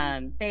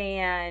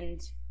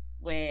 band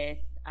with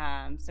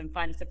some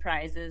fun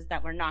surprises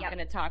that we're not going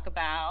to talk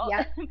about.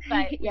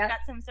 But we've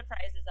got some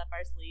surprises up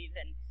our sleeve,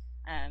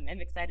 and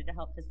I'm excited to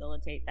help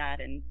facilitate that.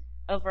 And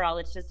overall,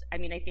 it's just, I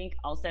think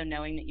also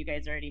knowing that you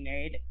guys are already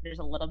married, there's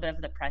a little bit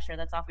of the pressure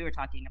that's off. We were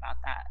talking about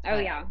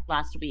that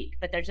last week,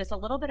 but there's just a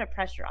little bit of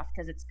pressure off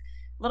because it's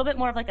a little bit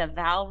more of like a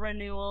vow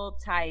renewal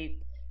type.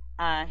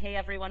 Hey,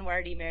 everyone, we're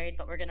already married,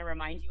 but we're going to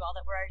remind you all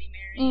that we're already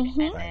married,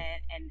 and then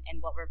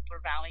and what we're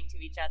vowing to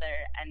each other,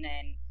 and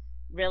then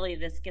really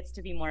this gets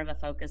to be more of a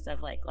focus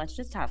of like, let's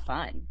just have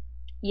fun.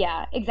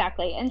 Yeah,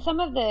 exactly. And some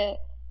of the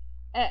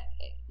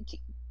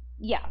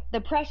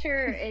the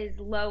pressure is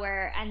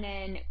lower, and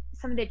then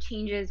some of the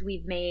changes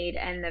we've made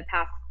in the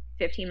past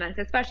 15 months,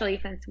 especially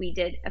since we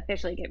did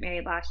officially get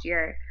married last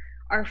year,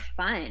 are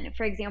fun.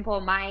 For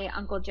example, my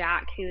Uncle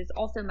Jack, who's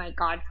also my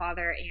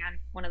godfather and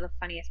one of the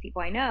funniest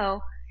people I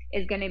know,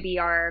 is going to be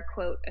our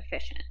quote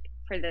officiant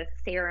for the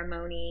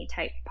ceremony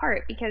type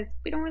part, because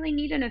we don't really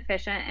need an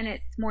officiant, and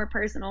it's more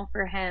personal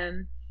for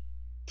him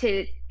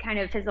to kind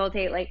of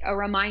facilitate like a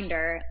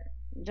reminder,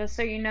 just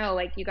so you know,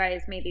 like, you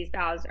guys made these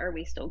vows, are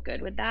we still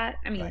good with that?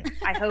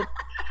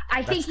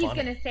 I think he's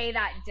going to say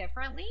that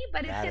differently,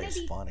 but it's going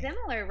to be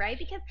similar, right?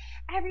 Because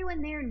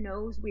everyone there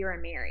knows we were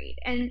married,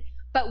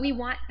 but we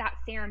want that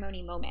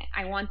ceremony moment.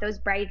 I want those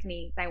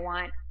bridesmaids. I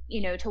want,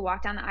 to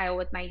walk down the aisle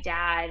with my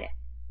dad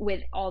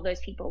with all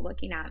those people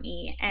looking at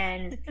me.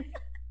 And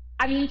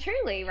I mean,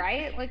 truly,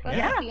 right? Like,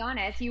 let's be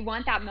honest. You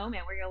want that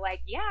moment where you're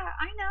like, yeah,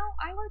 I know,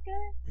 I look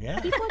good. Yeah.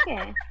 Keep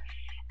looking.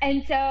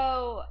 And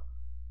so,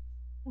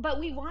 but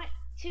we want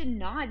to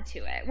nod to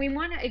it. We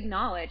want to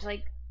acknowledge,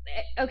 like,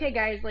 okay,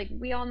 guys, like,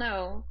 we all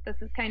know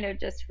this is kind of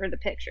just for the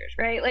pictures,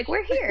 right? Like,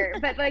 we're here,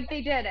 but like,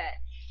 they did it.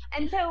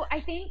 And so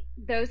I think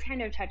those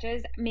kind of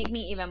touches make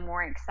me even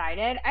more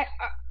excited.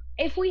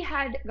 If we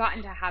had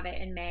gotten to have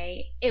it in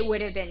May, it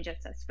would have been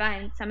just as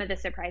fun. Some of the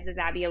surprises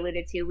Abby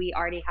alluded to, we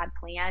already had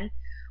planned.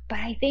 But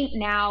I think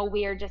now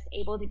we are just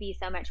able to be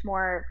so much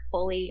more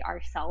fully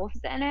ourselves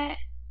in it,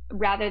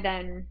 rather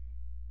than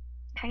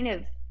kind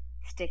of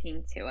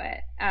sticking to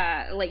it.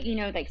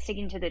 Like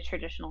sticking to the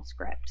traditional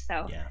script.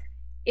 So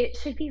it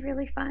should be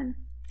really fun.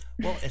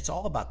 Well, it's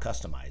all about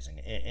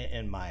customizing,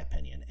 in my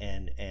opinion.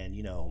 And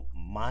you know,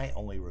 my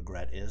only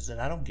regret is that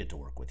I don't get to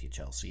work with you,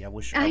 Chelsea. I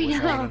wish I would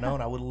have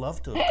known. I would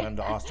love to have come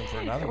to Austin for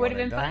another one. It would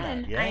have been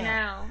fun. Yeah. I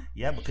know.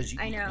 Yeah, because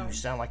you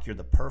sound like you're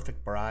the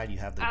perfect bride. You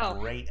have the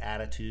great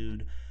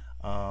attitude,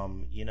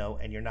 you know,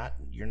 and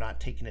you're not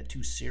taking it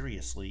too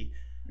seriously.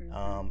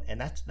 And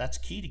that's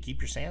key to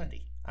keep your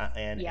sanity.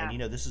 And you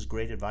know, this is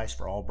great advice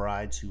for all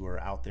brides who are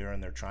out there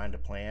and they're trying to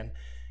plan.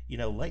 You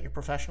know, let your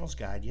professionals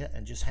guide you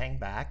and just hang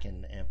back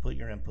and put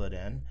your input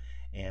in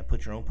and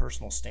put your own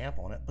personal stamp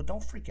on it. But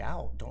don't freak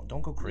out.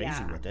 Don't go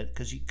crazy with it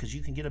because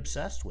you can get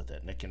obsessed with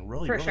it and it can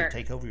really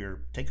take over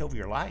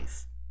your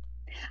life.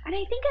 And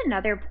I think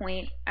another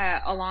point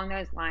along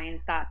those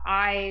lines that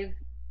I've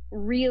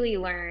really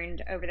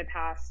learned over the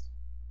past,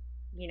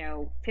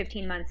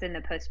 15 months in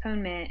the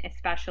postponement,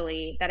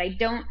 especially, that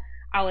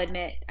I'll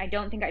admit, I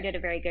don't think I did a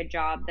very good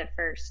job the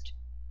first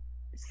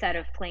set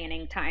of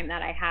planning time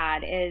that I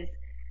had, is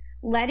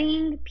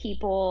letting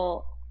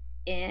people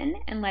in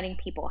and letting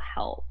people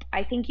help.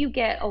 I think you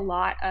get a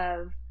lot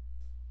of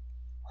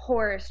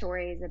horror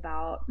stories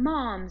about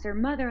moms or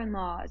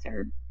mother-in-laws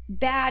or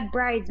bad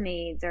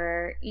bridesmaids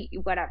or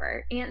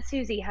whatever. Aunt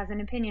Susie has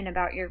an opinion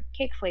about your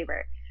cake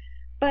flavor.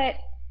 But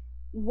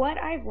what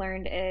I've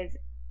learned is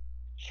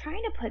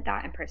trying to put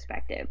that in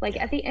perspective. Like,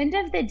 at the end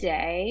of the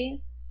day,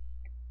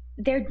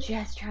 they're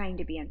just trying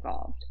to be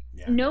involved.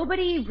 Yeah.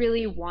 Nobody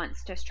really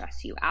wants to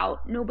stress you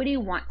out. Nobody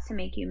wants to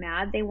make you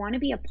mad. They want to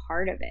be a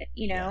part of it,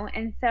 you know? Yeah.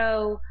 And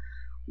so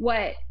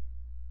what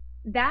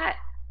that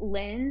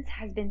lens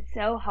has been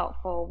so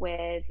helpful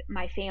with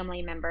my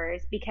family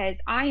members, because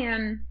I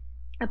am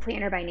a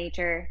planner by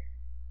nature.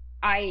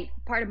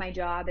 Part of my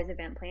job is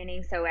event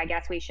planning. So I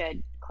guess we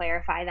should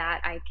clarify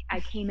that. I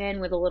came in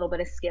with a little bit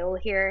of skill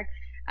here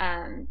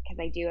because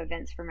I do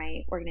events for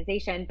my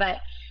organization,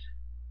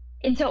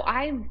 and so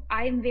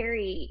I'm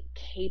very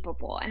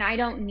capable, and I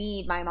don't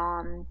need my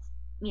mom's,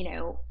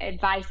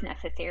 advice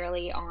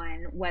necessarily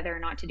on whether or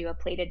not to do a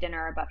plated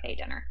dinner or a buffet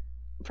dinner,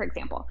 for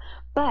example.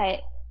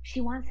 But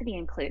she wants to be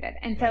included.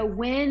 And so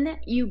when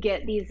you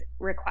get these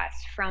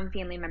requests from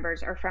family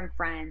members or from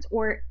friends,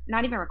 or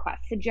not even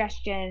requests,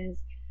 suggestions,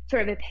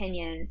 sort of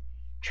opinions,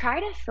 try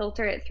to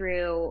filter it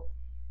through,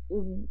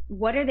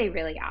 what are they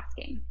really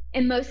asking?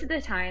 And most of the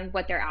time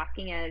what they're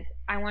asking is,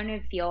 I want to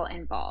feel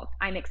involved.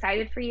 I'm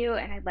excited for you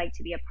and I'd like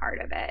to be a part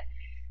of it.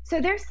 So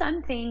there's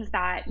some things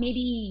that maybe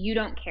you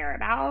don't care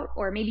about,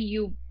 or maybe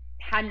you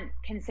hadn't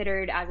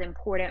considered as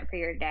important for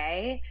your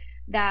day,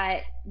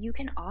 that you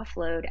can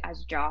offload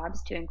as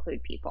jobs to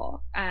include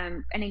people.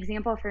 An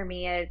example for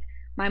me is,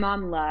 my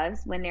mom loves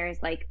when there's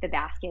like the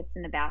baskets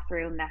in the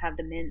bathroom that have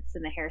the mints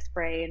and the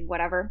hairspray and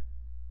whatever.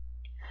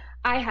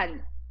 I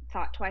hadn't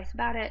thought twice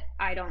about it.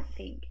 I don't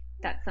think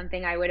that's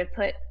something I would have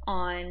put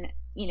on,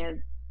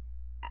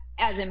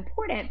 as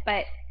important,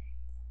 but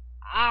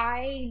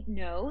I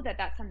know that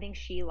that's something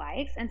she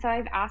likes. And so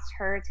I've asked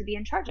her to be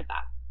in charge of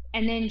that.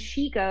 And then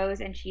she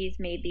goes and she's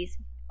made these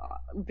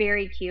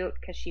very cute,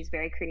 because she's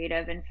very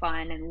creative and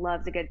fun and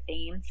loves a good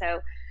theme. So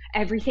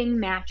everything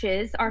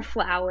matches our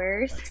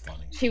flowers. That's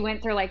funny. She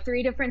went through like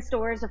 3 different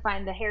stores to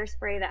find the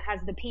hairspray that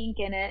has the pink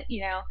in it,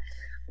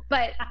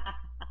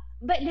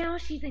 But now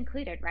she's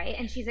included, right?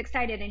 And she's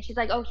excited, and she's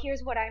like, oh,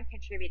 here's what I'm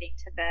contributing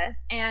to this.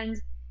 And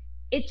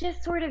it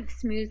just sort of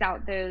smooths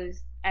out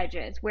those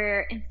edges,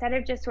 where instead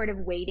of just sort of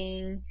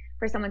waiting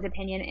for someone's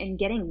opinion and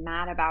getting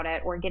mad about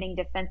it or getting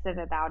defensive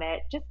about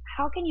it, just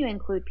how can you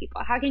include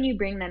people? How can you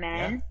bring them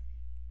in?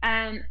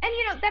 Yeah. And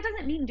that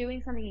doesn't mean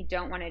doing something you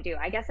don't want to do.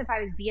 I guess if I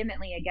was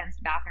vehemently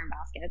against bathroom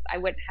baskets, I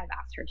wouldn't have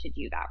asked her to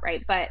do that,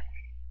 right? But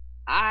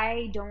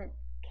I don't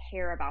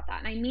care about that.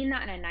 And I mean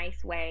that in a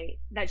nice way.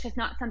 That's just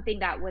not something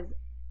that was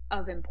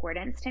of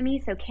importance to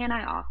me. So can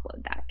I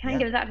offload that? Can I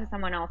give that to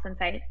someone else and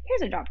say,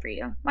 here's a job for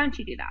you? Why don't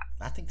you do that?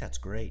 I think that's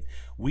great.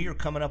 We are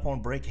coming up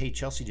on break. Hey,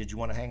 Chelsea, did you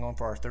want to hang on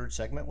for our third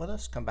segment with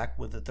us? Come back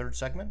with the third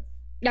segment?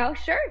 Oh,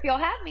 sure. If you'll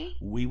have me.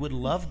 We would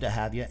love to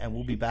have you. And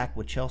we'll be back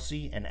with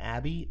Chelsea and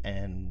Abby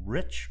and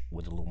Rich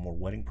with a little more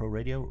Wedding Pro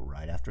Radio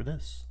right after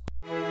this.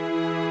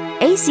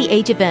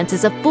 ACH Events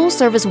is a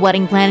full-service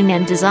wedding planning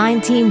and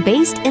design team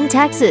based in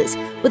Texas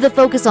with a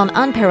focus on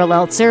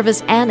unparalleled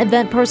service and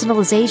event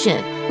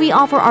personalization. We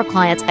offer our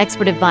clients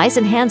expert advice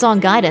and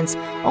hands-on guidance,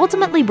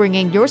 ultimately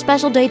bringing your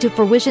special day to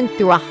fruition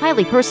through a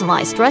highly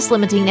personalized,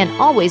 stress-limiting, and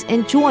always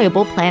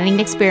enjoyable planning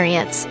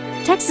experience.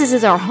 Texas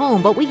is our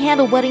home, but we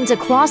handle weddings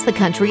across the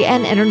country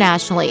and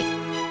internationally.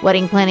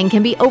 Wedding planning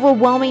can be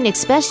overwhelming,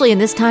 especially in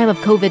this time of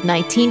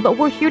COVID-19, but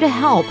we're here to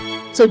help.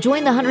 So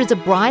join the hundreds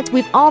of brides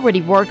we've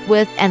already worked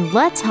with, and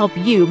let's help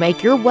you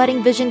make your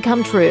wedding vision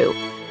come true.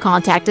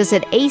 Contact us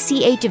at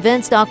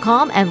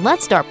achevents.com and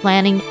let's start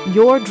planning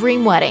your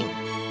dream wedding.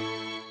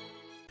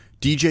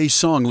 DJ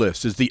Song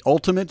List is the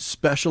ultimate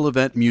special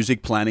event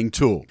music planning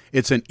tool.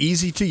 It's an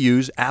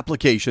easy-to-use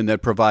application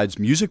that provides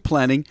music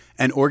planning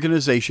and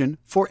organization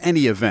for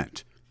any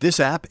event.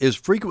 This app is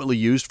frequently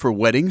used for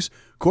weddings,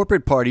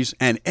 corporate parties,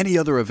 and any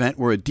other event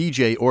where a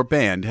DJ or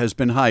band has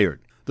been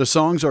hired. The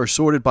songs are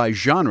sorted by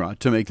genre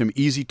to make them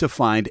easy to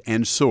find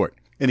and sort.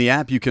 In the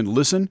app, you can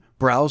listen,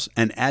 browse,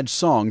 and add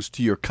songs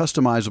to your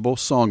customizable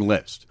song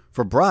list.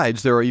 For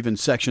brides, there are even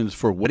sections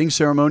for wedding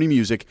ceremony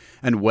music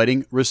and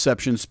wedding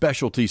reception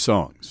specialty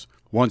songs.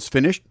 Once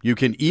finished, you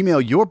can email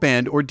your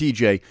band or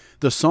DJ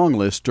the song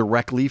list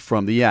directly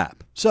from the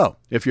app. So,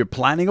 if you're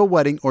planning a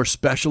wedding or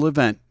special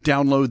event,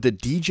 download the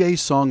DJ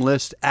Song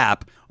List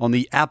app on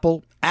the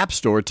Apple App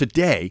Store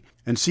today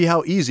and see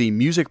how easy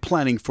music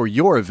planning for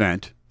your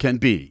event can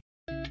be.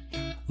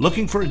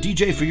 Looking for a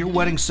DJ for your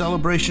wedding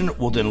celebration?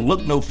 Well, then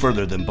look no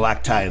further than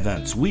Black Tie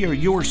Events. We are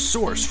your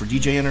source for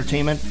DJ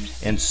entertainment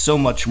and so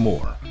much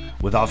more.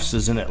 With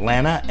offices in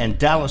Atlanta and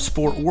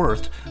Dallas-Fort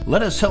Worth,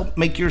 let us help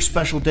make your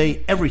special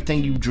day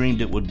everything you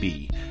dreamed it would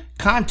be.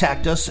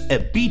 Contact us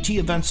at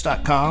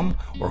btevents.com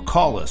or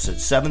call us at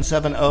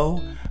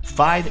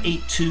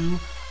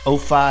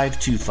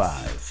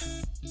 770-582-0525.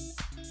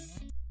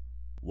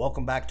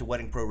 Welcome back to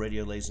Wedding Pro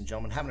Radio, ladies and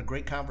gentlemen. Having a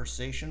great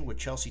conversation with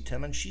Chelsea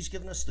Timmons. She's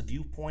given us the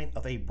viewpoint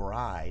of a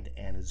bride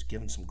and has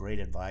given some great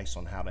advice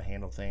on how to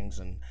handle things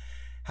and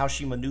how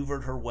she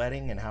maneuvered her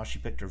wedding and how she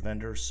picked her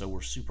vendors. So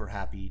we're super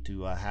happy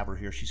to have her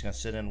here. She's going to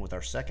sit in with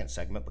our second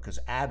segment because,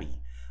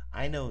 Abby,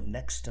 I know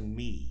next to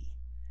me,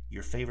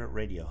 your favorite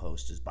radio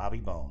host is Bobby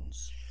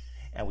Bones.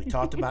 And we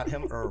talked about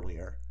him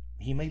earlier.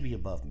 He may be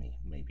above me,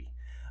 maybe.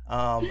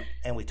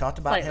 And we talked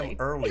about him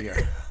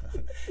earlier.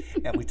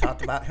 And we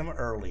talked about him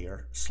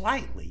earlier,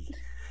 slightly.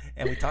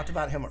 And we talked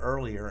about him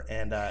earlier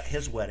and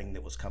his wedding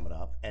that was coming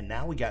up. And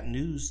now we got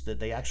news that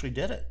they actually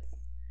did it.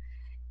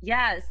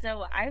 Yeah,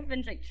 so I've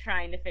been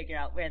trying to figure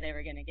out where they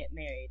were going to get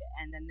married.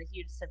 And then the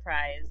huge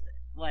surprise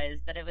was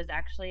that it was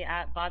actually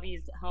at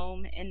Bobby's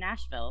home in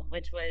Nashville,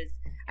 which was,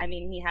 I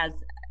mean, he has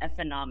a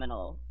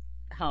phenomenal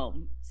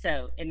home,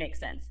 so it makes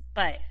sense.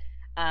 But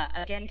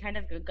again, kind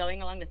of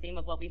going along the theme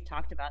of what we've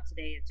talked about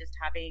today is just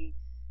having,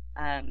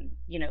 kind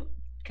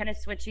of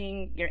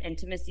switching your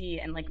intimacy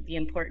and like the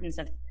importance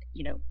of,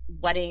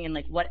 wedding and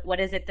like what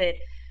is it that,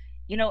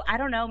 I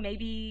don't know,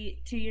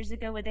 maybe 2 years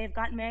ago, would they have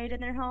gotten married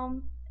in their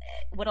home?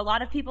 Would a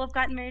lot of people have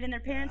gotten married in their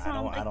parents'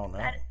 home? I don't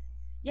know.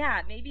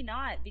 Yeah, maybe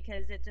not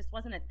because it just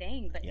wasn't a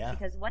thing, but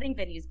because wedding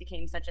venues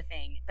became such a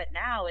thing. But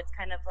now it's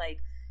kind of like,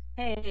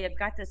 hey, I've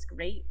got this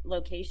great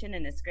location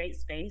and this great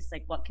space.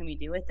 Like, what can we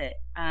do with it?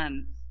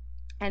 And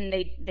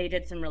they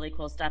did some really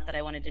cool stuff that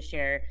I wanted to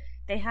share.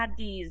 They had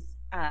these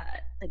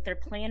like their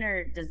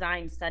planner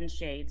designed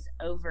sunshades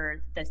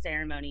over the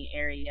ceremony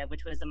area,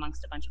 which was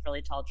amongst a bunch of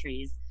really tall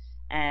trees.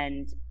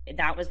 And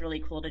that was really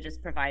cool to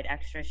just provide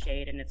extra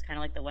shade. And it's kind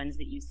of like the ones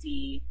that you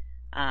see,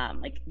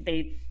 like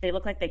they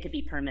look like they could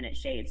be permanent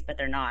shades, but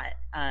they're not.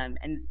 And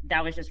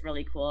that was just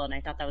really cool. And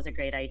I thought that was a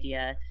great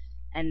idea.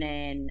 And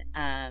then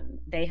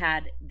they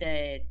had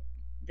the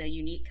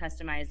unique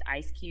customized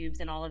ice cubes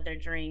in all of their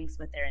drinks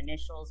with their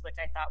initials, which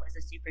I thought was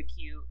a super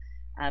cute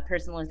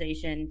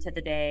personalization to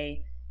the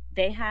day.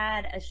 They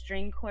had a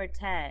string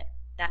quartet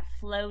that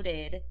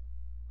floated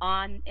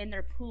in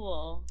their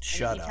pool.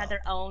 Shut each up. had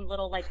their own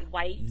little like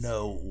white.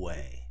 No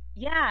way.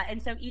 Yeah,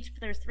 and so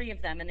there's 3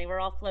 of them, and they were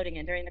all floating.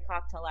 And during the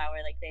cocktail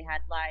hour, like they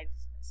had live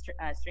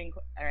string,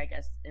 or I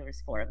guess there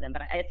was 4 of them,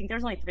 but I think there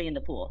was only 3 in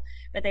the pool.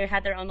 But they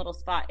had their own little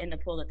spot in the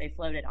pool that they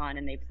floated on,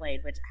 and they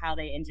played. Which how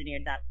they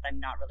engineered that, I'm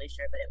not really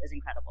sure, but it was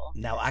incredible.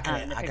 Now I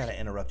gotta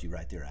interrupt you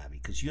right there, Abby,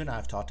 because you and I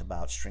have talked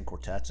about string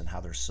quartets and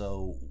how they're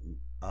so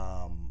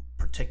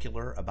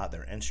particular about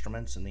their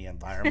instruments and the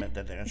environment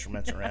that their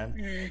instruments are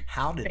in.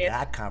 How did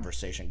that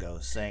conversation go?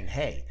 Saying,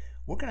 hey,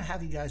 we're going to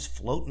have you guys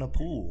float in a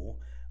pool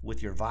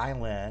with your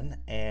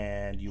violin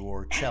and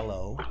your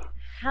cello.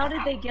 How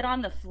did they get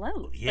on the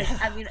float? Yeah.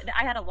 Like, I mean,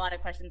 I had a lot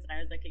of questions when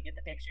I was looking at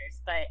the pictures,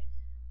 but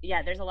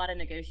yeah, there's a lot of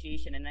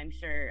negotiation, and I'm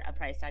sure a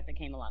price tag that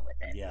came along with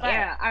it.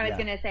 Yeah, I was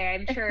going to say,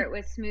 I'm sure it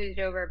was smoothed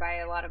over by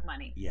a lot of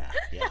money. Yeah,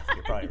 you're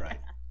probably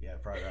right. Yeah,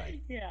 probably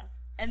right. Yeah.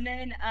 And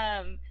then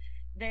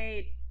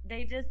they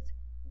did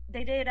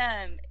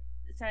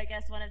so I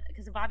guess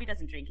because Bobby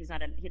doesn't drink, he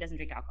doesn't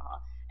drink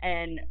alcohol,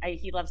 And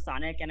he loves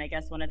Sonic, and I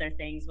guess one of their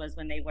things was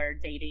when they were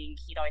dating,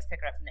 he'd always pick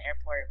her up from the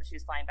airport when she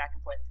was flying back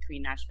and forth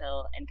between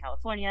Nashville and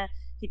California.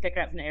 He'd pick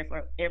her up from the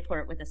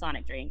airport with a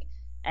Sonic drink.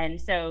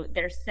 And so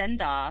their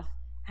send-off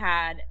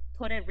had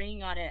put a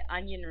ring on it,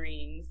 onion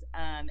rings,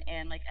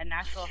 and like a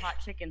Nashville hot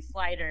chicken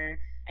slider,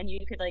 and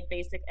you could like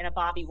and a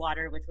Bobby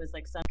water, which was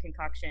like some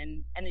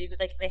concoction, and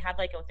they had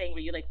like a thing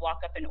where you like walk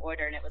up and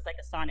order, and it was like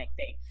a Sonic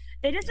thing.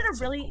 They just did a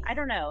really, so cool. I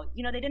don't know,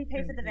 they didn't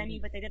pay for the venue,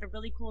 but they did a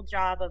really cool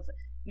job of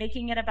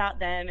making it about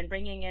them and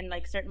bringing in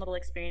like certain little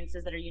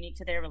experiences that are unique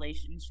to their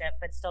relationship,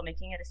 but still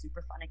making it a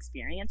super fun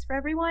experience for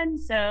everyone.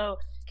 So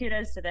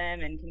kudos to them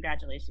and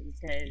congratulations,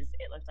 because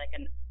it looked like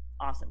an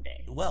awesome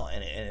day. Well,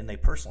 and they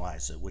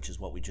personalize it, which is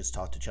what we just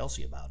talked to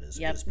Chelsea about, is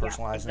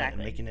personalizing it and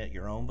making it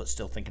your own, but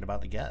still thinking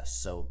about the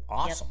guests. So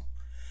awesome.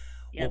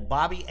 Yep. Well,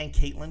 Bobby and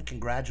Caitlin,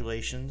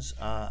 congratulations.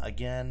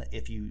 Again,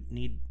 if you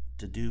need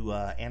to do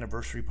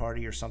anniversary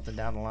party or something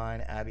down the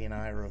line, Abby and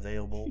I are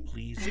available.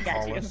 Please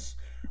call us.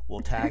 We'll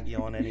tag you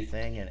on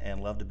anything,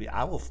 and love to be.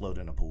 I will float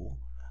in a pool.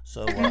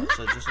 So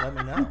so just let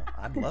me know.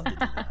 I'd love to do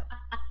that.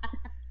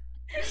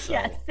 So,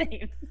 yeah,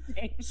 same.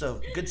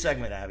 So good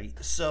segment, Abby.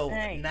 So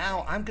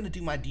now I'm going to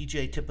do my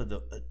DJ tip of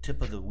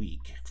the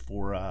week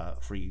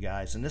for you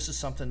guys, and this is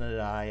something that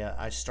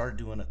I started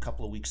doing a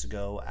couple of weeks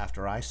ago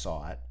after I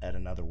saw it at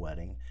another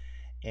wedding,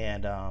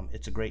 and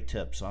it's a great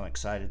tip. So I'm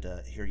excited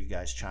to hear you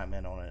guys chime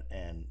in on it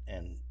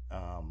and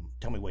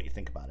tell me what you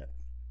think about it.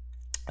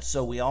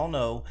 So we all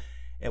know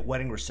at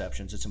wedding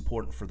receptions, it's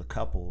important for the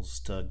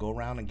couples to go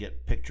around and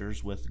get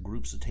pictures with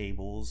groups of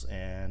tables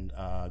and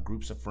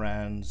groups of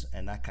friends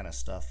and that kind of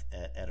stuff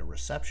at a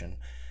reception.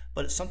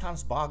 But it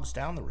sometimes bogs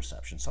down the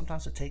reception.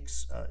 Sometimes it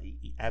takes,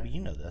 Abby, you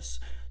know this,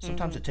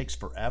 sometimes it takes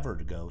forever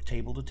to go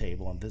table to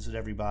table and visit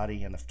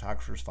everybody, and the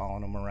photographer's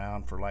following them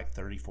around for like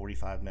 30,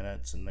 45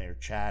 minutes, and they're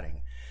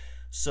chatting.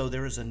 So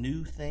there is a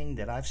new thing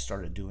that I've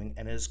started doing,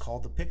 and it is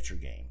called the picture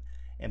game.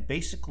 And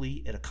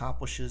basically, it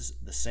accomplishes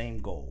the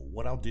same goal.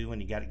 What I'll do,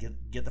 and you got to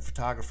get the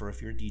photographer,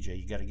 if you're a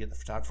DJ, you got to get the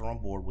photographer on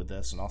board with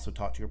this, and also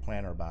talk to your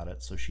planner about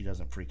it so she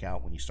doesn't freak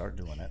out when you start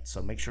doing it.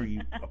 So make sure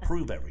you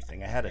approve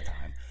everything ahead of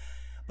time.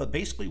 But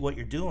basically what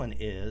you're doing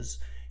is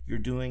you're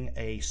doing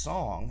a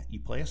song. You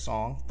play a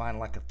song, find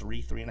like a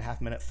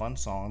 3.5 minute fun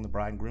song. The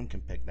bride and groom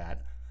can pick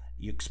that.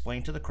 You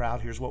explain to the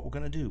crowd, here's what we're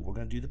going to do. We're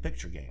going to do the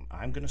picture game.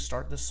 I'm going to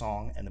start this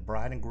song, and the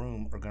bride and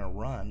groom are going to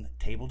run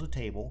table to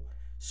table,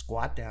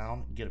 squat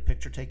down, get a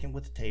picture taken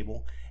with the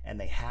table, and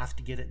they have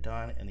to get it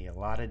done in the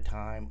allotted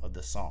time of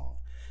the song.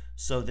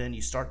 So then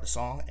you start the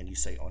song and you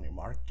say, on your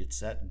mark, get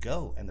set,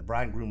 go. And the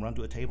bride and groom run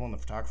to a table and the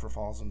photographer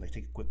follows them. They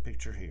take a quick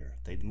picture here.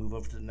 They move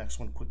over to the next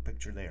one, quick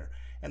picture there.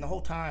 And the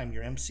whole time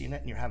you're emceeing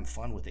it and you're having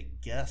fun with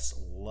it. Guests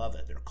love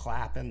it. They're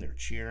clapping, they're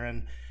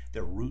cheering,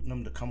 they're rooting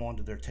them to come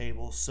onto their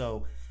table.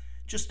 So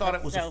just thought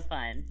it was so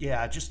fun.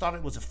 Yeah, just thought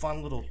it was a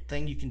fun little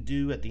thing you can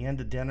do at the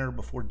end of dinner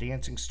before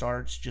dancing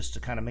starts, just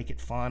to kind of make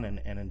it fun and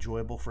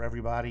enjoyable for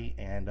everybody,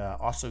 and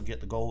also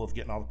get the goal of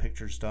getting all the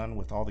pictures done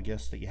with all the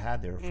guests that you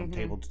had there from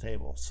table to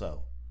table.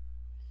 So,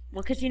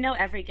 well, because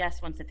every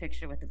guest wants a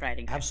picture with the bride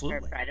and groom.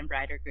 Absolutely. Or bride and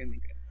bride or groom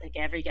and groom. Like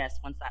every guest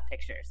wants that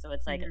picture. So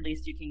it's like at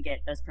least you can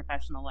get those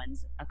professional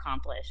ones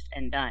accomplished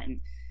and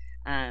done.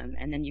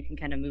 And then you can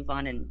kind of move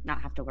on and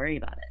not have to worry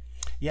about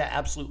it. Yeah,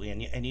 absolutely.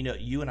 And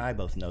you and I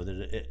both know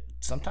that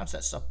sometimes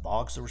that stuff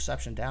bogs the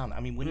reception down. I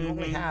mean, when you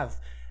only have,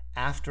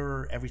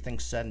 after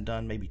everything's said and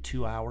done, maybe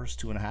 2 hours,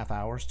 2.5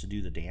 hours to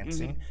do the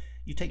dancing,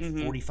 you take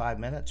 45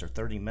 minutes or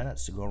 30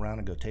 minutes to go around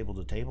and go table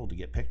to table to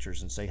get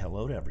pictures and say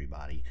hello to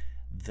everybody,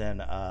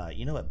 then,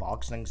 it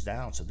bogs things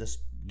down. So this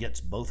gets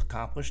both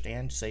accomplished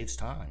and saves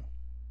time.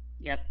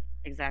 Yep,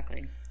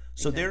 exactly.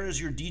 So there is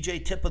your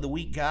DJ tip of the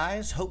week,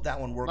 guys. Hope that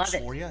one works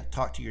for you.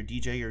 Talk to your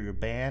DJ or your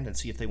band and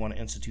see if they want to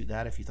institute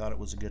that if you thought it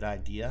was a good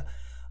idea.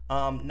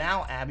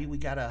 Now, Abby,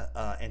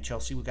 and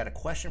Chelsea, we got a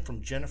question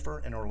from Jennifer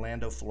in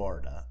Orlando,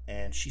 Florida.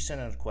 And she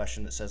sent in a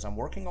question that says, I'm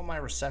working on my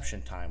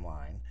reception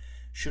timeline.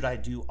 Should I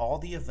do all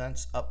the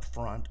events up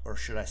front, or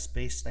should I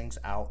space things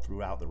out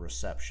throughout the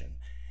reception?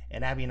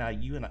 And Abby and I,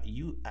 you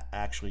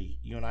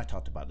and I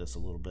talked about this a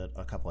little bit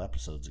a couple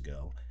episodes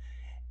ago.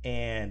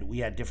 And we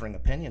had differing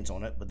opinions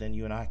on it, but then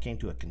you and I came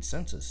to a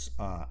consensus.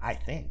 I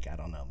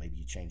don't know, maybe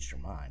you changed your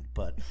mind.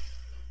 But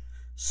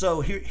so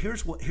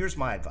here's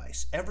my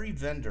advice. Every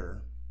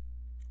vendor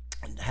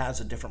has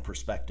a different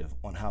perspective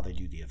on how they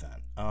do the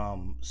event.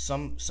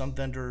 Some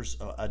vendors,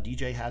 a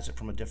DJ has it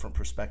from a different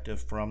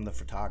perspective, from the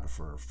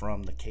photographer,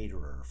 from the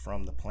caterer,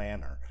 from the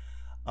planner.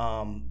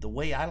 The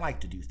way I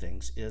like to do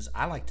things is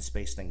I like to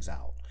space things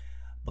out.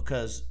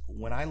 Because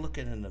when I look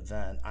at an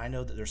event, I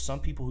know that there's some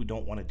people who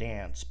don't want to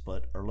dance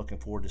but are looking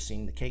forward to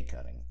seeing the cake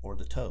cutting or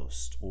the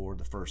toast or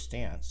the first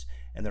dance.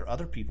 And there are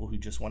other people who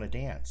just want to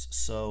dance.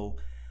 So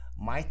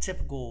my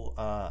typical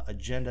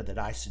agenda that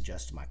I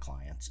suggest to my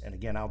clients, and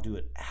again, I'll do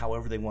it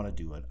however they want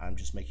to do it, I'm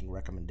just making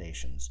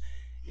recommendations,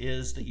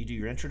 is that you do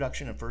your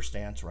introduction and first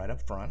dance right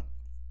up front.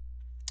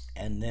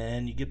 And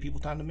then you give people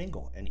time to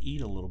mingle and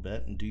eat a little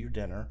bit and do your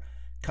dinner.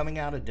 Coming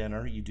out of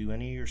dinner, you do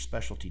any of your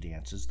specialty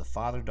dances, the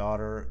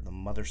father-daughter, the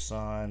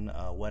mother-son,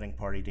 wedding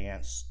party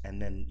dance,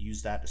 and then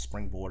use that to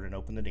springboard and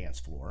open the dance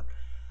floor.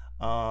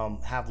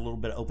 Have a little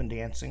bit of open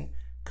dancing,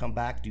 come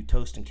back, do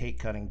toast and cake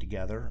cutting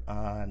together.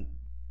 And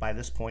by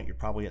this point, you're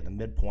probably at the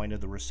midpoint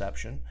of the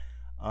reception.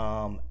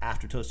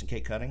 After toast and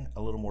cake cutting,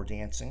 a little more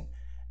dancing.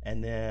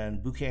 And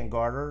then bouquet and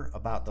garter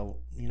about the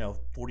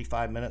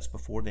 45 minutes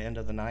before the end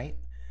of the night.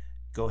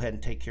 Go ahead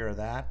and take care of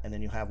that, and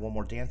then you'll have one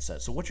more dance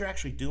set. So what you're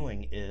actually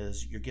doing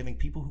is you're giving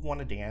people who want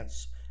to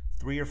dance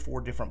 3 or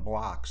 4 different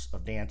blocks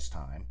of dance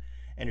time,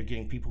 and you're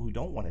getting people who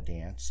don't want to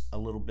dance a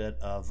little bit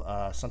of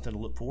something to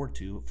look forward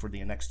to for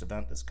the next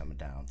event that's coming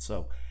down.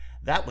 So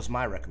that was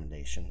my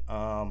recommendation.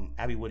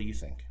 Abby, what do you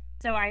think?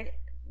 So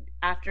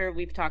after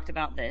we've talked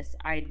about this,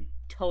 I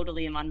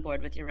totally am on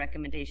board with your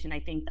recommendation. I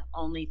think the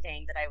only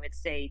thing that I would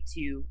say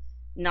to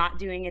not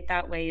doing it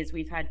that way is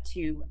we've had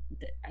two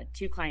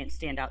clients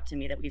stand out to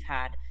me that we've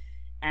had,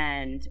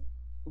 and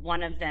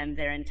one of them,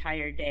 their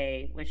entire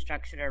day was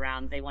structured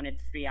around, they wanted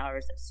 3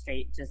 hours of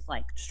straight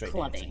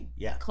clubbing.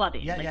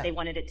 Clubbing. They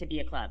wanted it to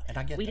be a club. And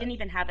I get we didn't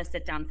even have a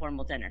sit down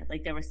formal dinner.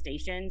 Like, there were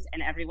stations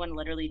and everyone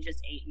literally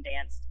just ate and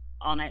danced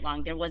all night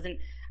long. There wasn't,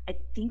 I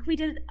think we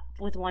did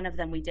with one of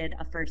them, we did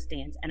a first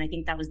dance, and I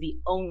think that was the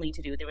only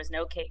to do. There was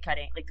no cake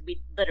cutting. Like,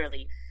 we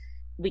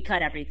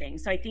cut everything.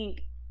 So I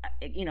think,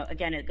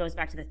 again, it goes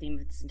back to the theme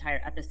of this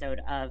entire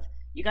episode of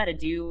you got to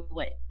do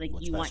what's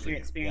you want your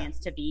experience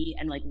to be,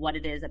 and like what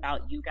it is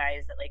about you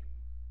guys that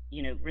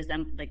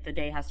the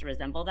day has to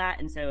resemble that.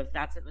 And so if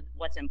that's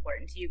what's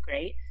important to you,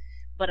 great.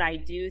 But I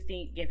do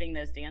think giving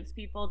those dance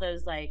people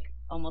those like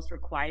almost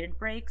required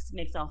breaks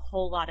makes a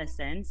whole lot of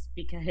sense,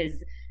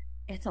 because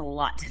it's a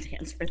lot to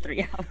dance for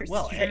 3 hours.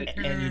 Well,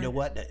 and you know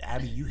what,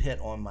 Abby, you hit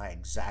on my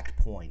exact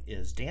point.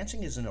 Is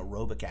dancing is an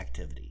aerobic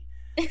activity.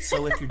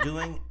 So if you're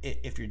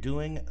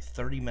doing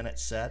 30-minute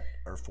set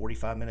or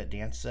 45-minute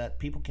dance set,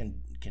 people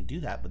can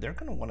do that, but they're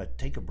going to want to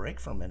take a break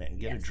for a minute and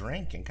get a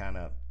drink and kind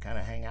of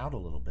hang out a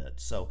little bit.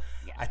 So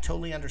I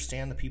totally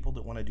understand the people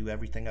that want to do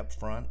everything up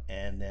front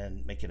and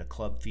then make it a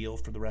club feel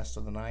for the rest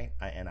of the night.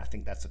 And I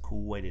think that's a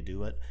cool way to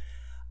do it.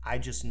 I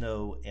just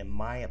know, in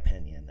my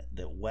opinion,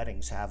 that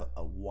weddings have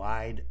a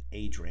wide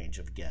age range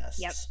of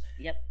guests.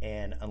 Yep.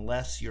 And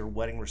unless your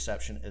wedding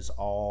reception is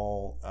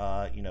all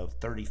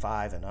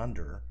 35 and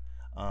under,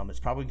 it's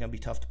probably going to be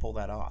tough to pull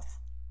that off.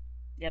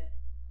 Yep.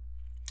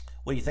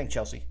 What do you think,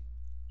 Chelsea?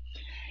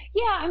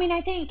 Yeah, I mean,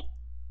 I think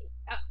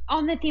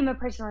on the theme of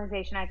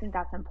personalization, I think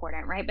that's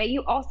important, right? But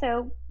you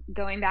also,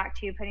 going back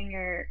to putting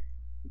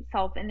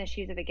yourself in the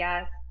shoes of a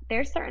guest,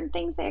 there's certain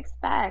things they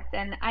expect.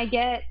 And I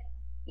get,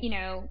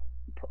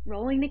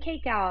 rolling the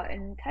cake out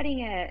and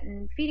cutting it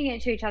and feeding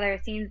it to each other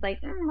seems like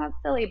that's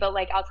silly, but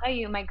like, I'll tell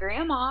you, my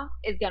grandma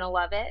is gonna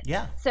love it.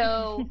 Yeah.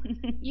 So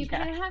you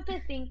kind of have to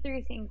think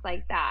through things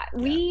like that.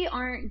 Yeah. We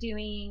aren't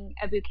doing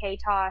a bouquet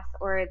toss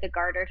or the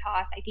garter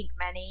toss. I think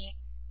many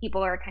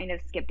people are kind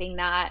of skipping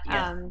that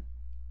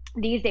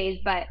these days.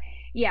 But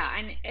yeah,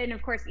 and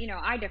of course,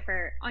 I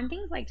defer on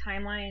things like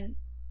timeline.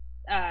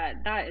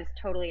 That is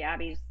totally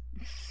Abby's.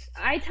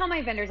 I tell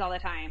my vendors all the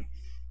time,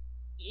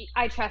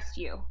 I trust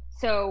you.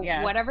 So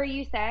whatever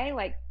you say,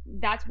 like,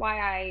 that's why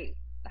I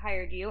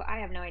hired you. I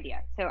have no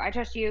idea. So I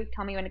trust you.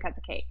 Tell me when to cut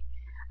the cake.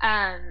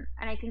 And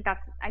I think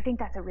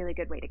that's a really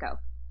good way to go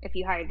if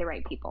you hired the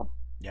right people.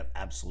 Yep,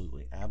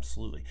 absolutely.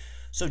 Absolutely.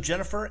 So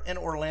Jennifer in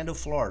Orlando,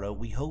 Florida,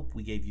 we hope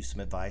we gave you some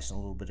advice and a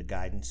little bit of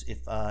guidance.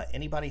 If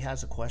anybody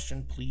has a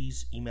question,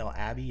 please email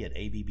Abby at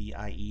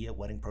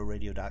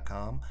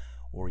abbie@weddingproradio.com,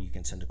 or you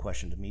can send a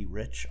question to me,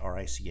 Rich,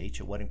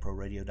 RICH, at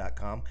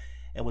weddingproradio.com.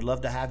 And we'd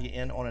love to have you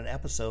in on an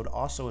episode.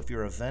 Also, if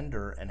you're a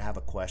vendor and have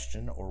a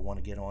question or want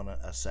to get on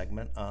a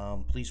segment,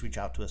 please reach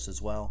out to us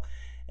as well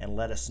and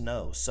let us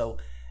know. So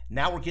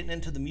now we're getting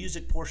into the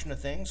music portion of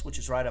things, which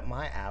is right up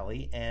my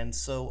alley. And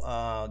so,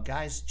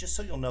 guys, just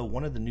so you'll know,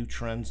 one of the new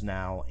trends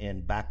now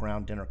in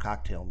background dinner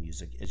cocktail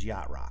music is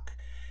yacht rock.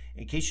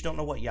 In case you don't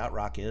know what yacht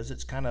rock is,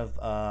 it's kind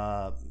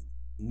of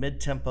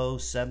mid-tempo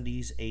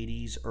 70s,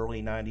 80s,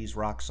 early 90s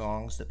rock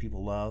songs that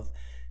people love.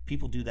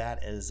 People do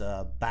that as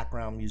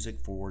background music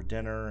for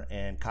dinner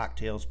and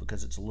cocktails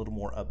because it's a little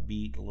more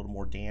upbeat, a little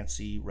more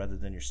dancey, rather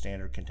than your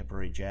standard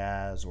contemporary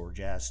jazz or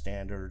jazz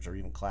standards or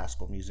even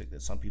classical music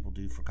that some people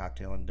do for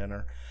cocktail and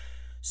dinner.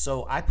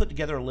 So I put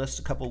together a list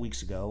a couple of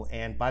weeks ago.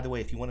 And by the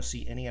way, if you want to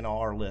see any and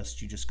all our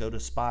lists, you just go to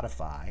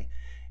Spotify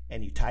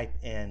and you type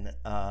in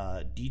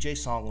DJ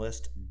Song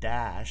List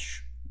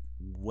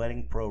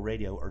Wedding Pro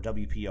Radio, or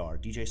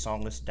WPR, DJ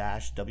Song List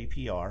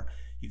WPR.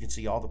 You can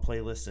see all the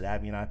playlists that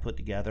Abby and I put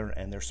together,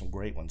 and there's some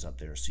great ones up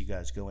there, so you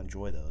guys go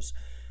enjoy those.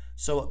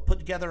 So I put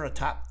together a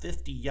top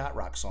 50 yacht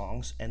rock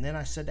songs, and then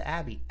I said to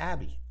Abby,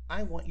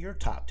 I want your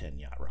top 10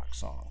 yacht rock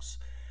songs.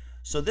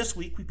 So this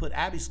week we put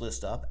Abby's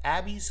list up,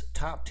 Abby's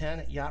top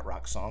 10 yacht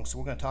rock songs, so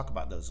we're going to talk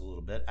about those a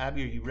little bit.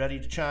 Abby, are you ready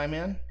to chime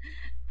in?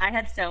 I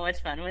had so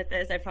much fun with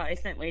this. I probably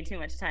spent way too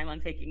much time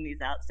on picking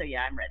these out, so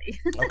yeah, I'm ready.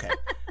 Okay.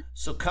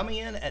 So coming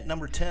in at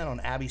number 10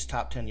 on Abby's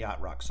top 10 yacht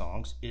rock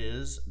songs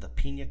is the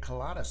Pina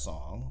Colada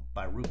song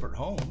by Rupert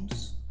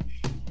Holmes.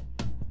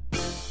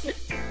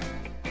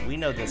 We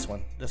know this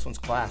one. This one's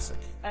classic.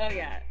 Oh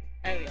yeah.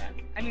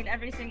 I mean,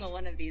 every single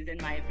one of these, in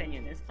my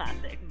opinion, is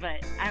classic.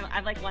 But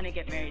I like want to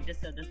get married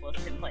just so this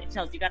list can play.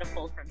 Chelsea, you got to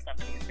pull from some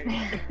of these. For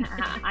me.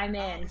 I'm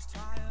in.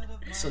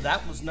 So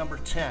that was number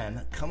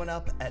 10. Coming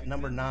up at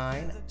number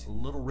 9,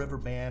 Little River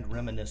Band,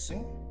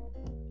 Reminiscing.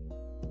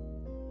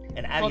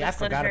 And Abby, I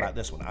forgot about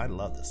this one. I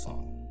love this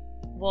song.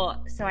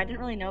 Well, so I didn't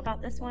really know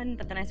about this one,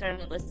 but then I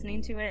started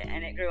listening to it,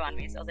 and it grew on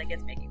me. So I was like,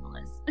 it's making the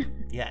list.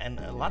 Yeah, and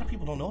a lot of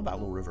people don't know about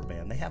Little River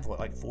Band. They have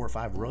like 4 or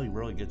 5 really,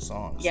 really good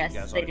songs. Yes, you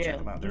guys they ought to do. check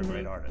them out. They're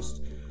great artists.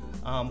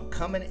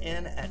 Coming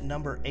in at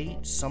number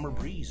 8, Summer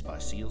Breeze by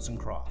Seals and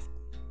Croft.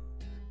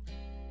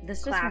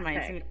 This just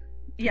reminds me.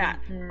 Yeah.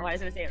 Oh, I was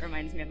going to say it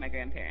reminds me of my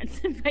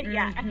grandparents. But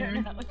yeah, I don't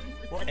know.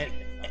 Well,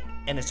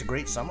 and it's a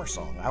great summer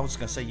song. I was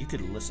going to say you could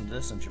listen to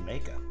this in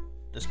Jamaica.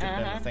 This could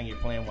have been the thing you're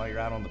playing while you're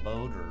out on the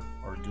boat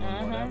or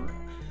doing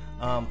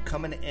whatever.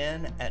 Coming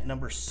in at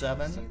number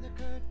 7,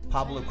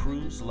 Pablo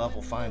Cruz, Love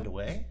Will Find a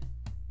Way.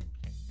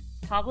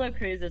 Pablo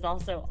Cruz is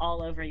also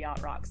all over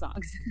yacht rock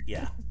songs.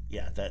 Yeah.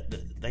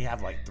 They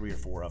have like 3 or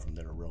 4 of them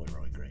that are really,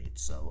 really great.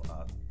 So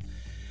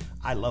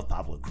I love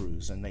Pablo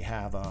Cruz, and they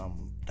have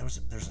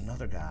there's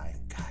another guy.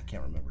 God, I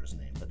can't remember his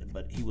name,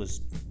 but he was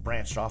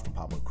branched off from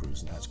Pablo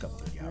Cruz and has a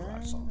couple of yacht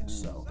rock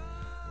songs. So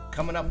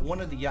coming up, one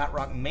of the yacht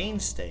rock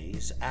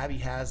mainstays, Abby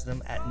has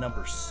them at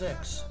number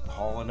 6,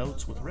 Hall &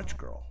 Oates with Rich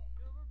Girl.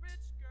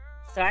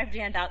 So I've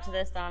jammed out to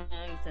this song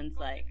since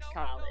like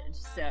college.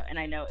 So, and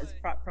I know it was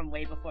from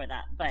way before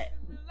that, but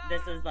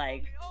this is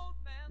a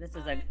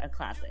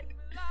classic.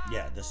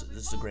 Yeah, this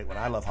is a great one.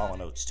 I love Hall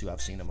 & Oates too.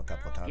 I've seen them a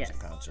couple of times in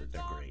concert.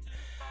 They're great.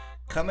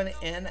 Coming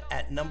in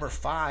at number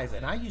 5,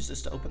 and I use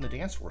this to open the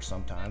dance floor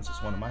sometimes.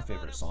 It's one of my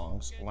favorite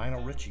songs,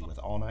 Lionel Richie with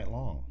All Night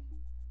Long.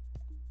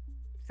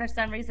 For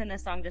some reason,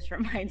 this song just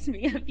reminds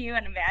me of you,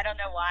 and I don't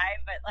know why,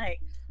 but like,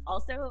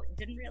 also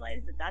didn't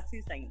realize that that's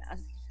who sang that.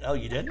 Oh,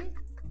 you didn't?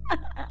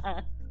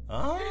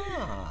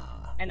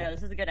 I know,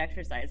 this is a good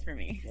exercise for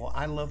me. Well,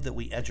 I love that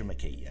we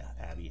educate you,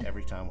 Abby,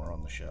 every time we're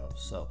on the show.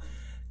 So,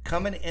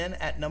 coming in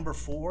at number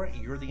 4,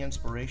 You're the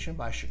Inspiration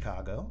by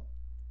Chicago.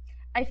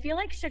 I feel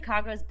like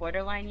Chicago's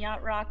borderline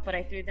yacht rock, but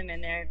I threw them in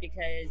there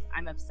because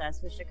I'm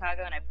obsessed with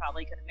Chicago, and I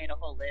probably could have made a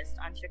whole list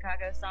on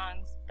Chicago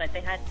songs, but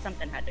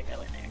something had to go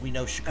in there. We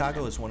know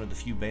Chicago is one of the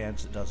few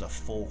bands that does a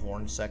full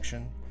horn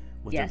section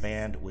with their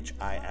band, which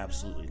I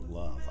absolutely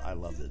love. I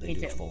love that they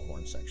do a full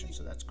horn section,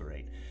 so that's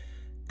great.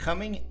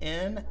 Coming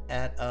in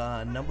at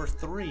number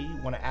 3,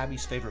 one of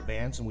Abby's favorite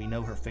bands, and we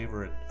know her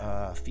favorite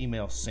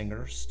female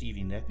singer,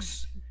 Stevie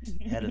Nicks,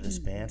 head of this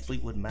band,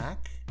 Fleetwood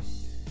Mac,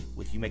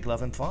 with You Make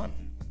Lovin'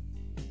 Fun.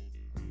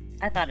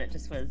 I thought it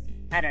just was,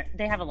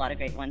 they have a lot of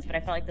great ones, but I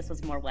felt like this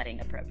was more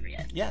wedding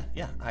appropriate. Yeah,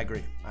 I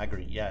agree.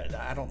 Yeah,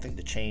 I don't think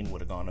The Chain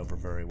would have gone over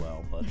very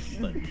well, but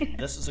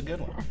this is a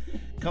good one.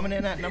 Coming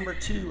in at number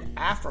 2,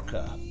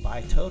 Africa by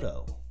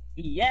Toto.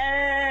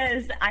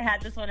 Yes! I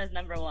had this one as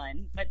number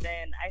 1, but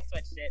then I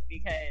switched it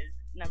because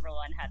number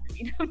 1 had to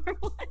be number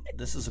 1.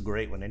 This is a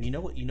great one. And you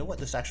know what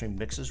this actually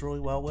mixes really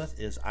well with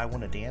is I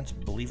Want to Dance.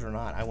 Believe it or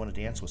not, I Want to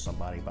Dance with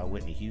Somebody by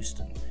Whitney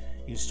Houston.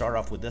 You start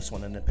off with this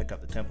one and then pick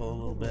up the tempo a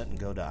little bit and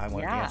go to I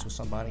Want to Dance with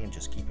Somebody and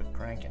just keep it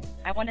cranking.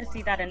 I want to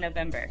see that in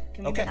November.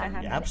 Can we get that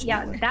happen?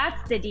 Absolutely. Yeah,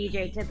 that's the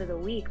DJ tip of the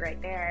week right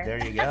there.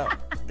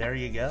 There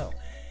you go.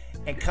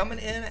 And coming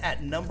in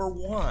at number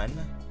 1,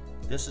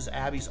 this is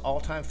Abby's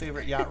all-time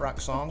favorite yacht rock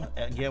song.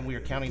 Again, we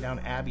are counting down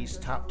Abby's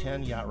top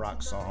 10 yacht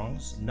rock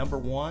songs. Number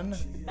 1,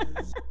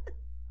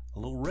 a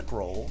little Rick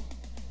roll,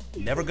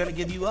 Never Gonna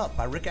Give You Up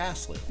by Rick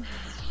Astley.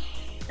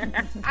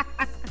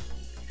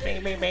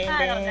 Bang, bang, bang,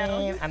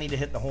 bang. I need to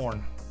hit the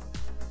horn.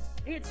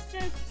 It's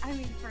just,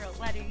 for a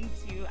wedding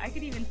too, I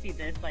could even see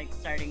this like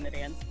starting the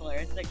dance floor.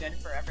 It's a good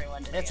for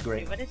everyone to dance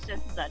great. To, but it's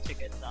just such a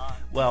good song.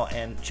 Well,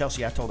 and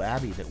Chelsea, I told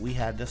Abby that we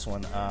had this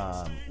one.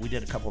 We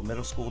did a couple of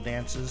middle school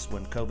dances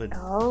when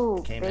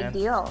COVID came in. Oh, big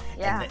deal.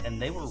 Yeah. And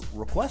they were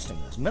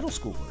requesting this, middle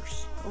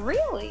schoolers.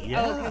 Really?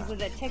 Yeah. Oh, because of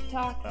the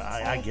TikTok?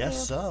 I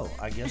guess so.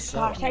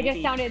 Gosh, I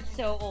just sounded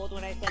so old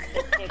when I said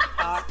the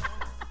TikTok.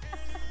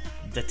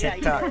 The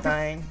TikTok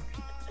thing.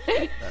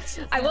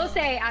 I will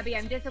say, Abby,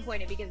 I'm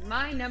disappointed because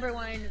my number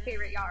 1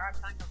 favorite yacht rock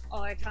song of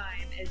all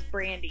time is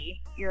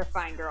Brandy, You're a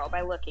Fine Girl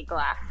by Looking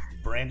Glass.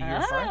 Brandy, You're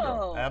a Fine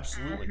Girl.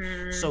 Absolutely.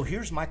 Mm-hmm. So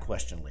here's my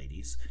question,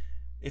 ladies.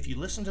 If you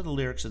listen to the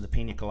lyrics of the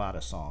Pina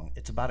Colada song,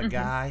 it's about a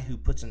guy who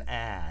puts an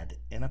ad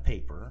in a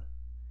paper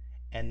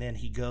and then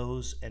he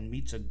goes and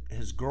meets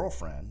his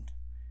girlfriend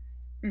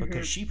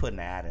because she put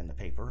an ad in the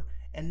paper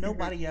and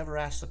nobody ever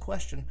asks the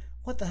question,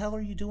 what the hell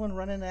are you doing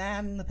running an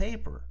ad in the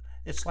paper?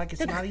 It's like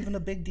it's not even a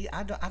big deal.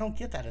 I don't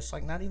get that. It's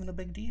like not even a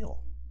big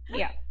deal.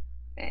 Yeah.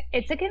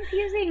 It's a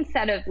confusing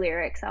set of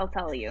lyrics, I'll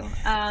tell you.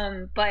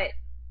 But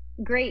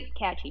great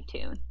catchy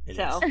tune.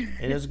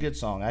 It is a good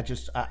song. I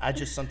just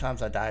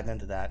sometimes I dive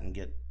into that and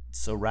get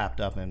so wrapped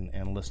up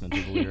in listening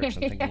to the lyrics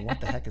and thinking, what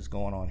the heck is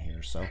going on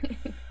here? So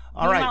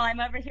all right. Meanwhile,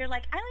 I'm over here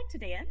like, I like to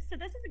dance, so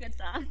this is a good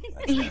song.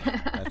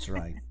 That's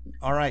right.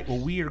 All right. Well,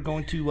 we are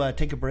going to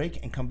take a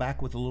break and come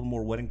back with a little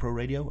more Wedding Pro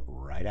Radio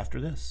right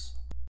after this.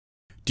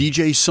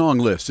 DJ Song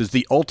List is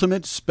the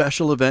ultimate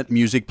special event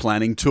music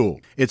planning tool.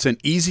 It's an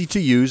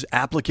easy-to-use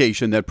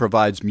application that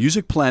provides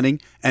music planning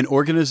and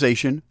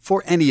organization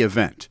for any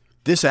event.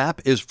 This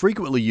app is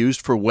frequently used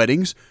for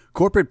weddings,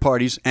 corporate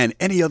parties, and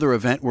any other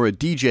event where a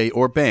DJ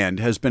or band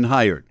has been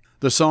hired.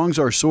 The songs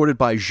are sorted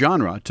by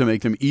genre to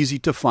make them easy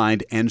to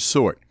find and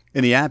sort.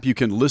 In the app, you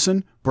can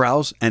listen,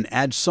 browse, and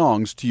add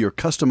songs to your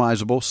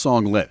customizable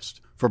song list.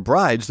 For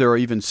brides, there are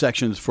even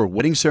sections for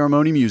wedding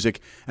ceremony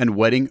music and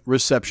wedding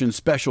reception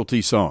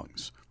specialty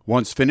songs.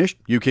 Once finished,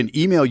 you can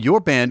email your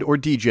band or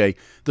DJ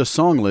the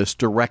song list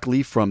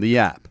directly from the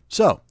app.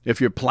 So, if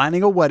you're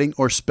planning a wedding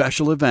or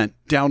special event,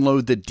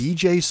 download the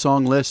DJ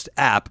Song List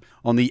app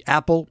on the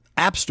Apple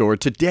App Store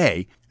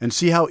today and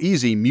see how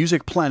easy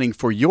music planning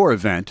for your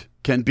event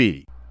can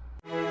be.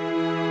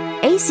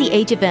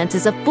 ACH Events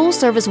is a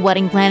full-service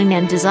wedding planning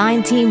and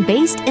design team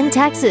based in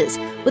Texas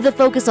with a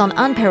focus on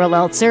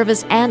unparalleled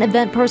service and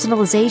event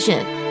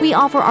personalization. We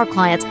offer our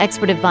clients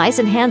expert advice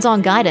and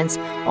hands-on guidance,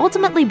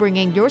 ultimately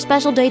bringing your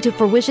special day to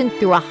fruition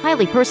through a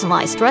highly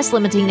personalized,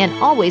 stress-limiting, and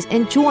always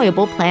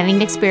enjoyable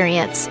planning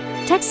experience.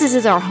 Texas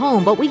is our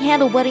home, but we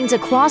handle weddings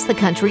across the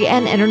country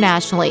and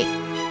internationally.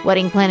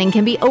 Wedding planning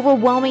can be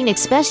overwhelming,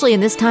 especially in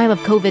this time of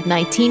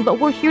COVID-19, but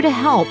we're here to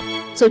help.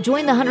 So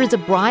join the hundreds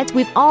of brides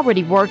we've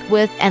already worked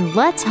with, and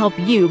let's help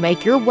you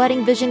make your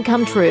wedding vision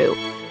come true.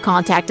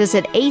 Contact us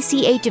at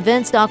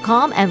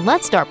achevents.com and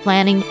let's start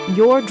planning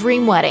your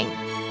dream wedding.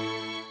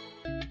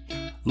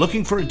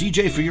 Looking for a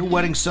DJ for your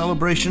wedding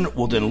celebration?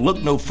 Well, then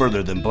look no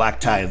further than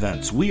Black Tie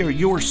Events. We are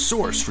your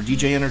source for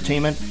DJ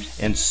entertainment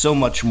and so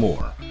much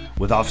more.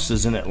 With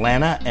offices in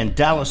Atlanta and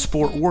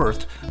Dallas-Fort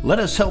Worth, let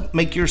us help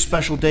make your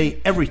special day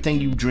everything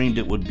you dreamed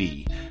it would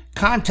be.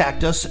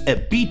 Contact us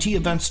at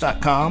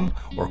btevents.com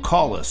or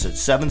call us at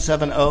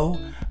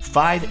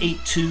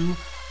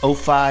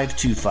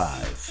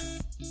 770-582-0525.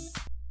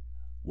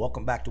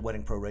 Welcome back to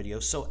Wedding Pro Radio.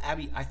 So,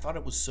 Abby, I thought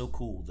it was so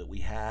cool that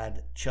we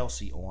had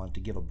Chelsea on to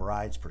give a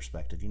bride's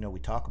perspective. You know, we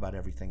talk about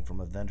everything from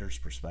a vendor's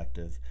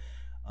perspective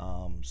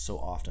so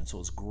often, so it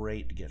was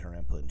great to get her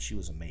input, and she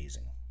was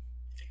amazing.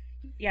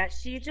 Yeah,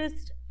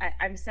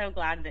 I'm so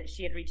glad that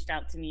she had reached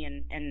out to me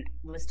and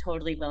was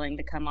totally willing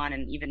to come on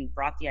and even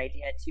brought the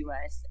idea to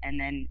us. And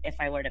then if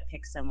I were to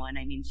pick someone,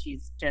 I mean,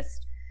 she's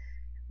just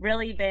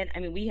really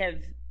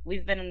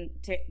we've been in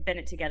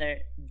it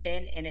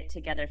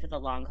together for the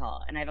long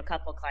haul. And I have a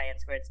couple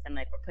clients where it's been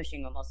like, we're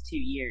pushing almost 2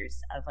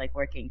 years of like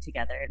working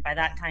together. And by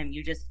that time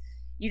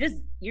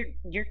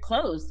you're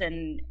close.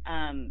 And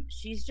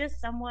she's just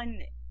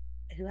someone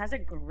who has a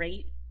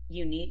great,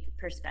 unique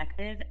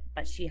perspective,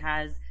 but she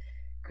has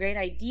great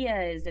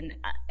ideas, and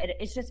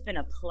it's just been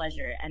a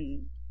pleasure.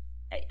 And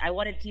I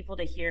wanted people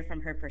to hear from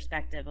her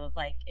perspective of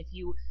like, if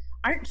you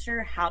aren't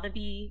sure how to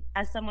be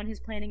as someone who's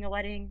planning a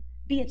wedding,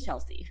 be a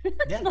Chelsea.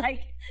 Yeah.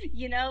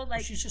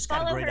 She's just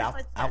got a great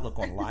outlook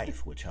on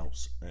life, which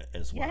helps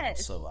as well.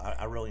 Yes. So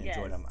I really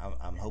enjoyed it.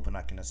 I'm hoping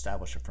I can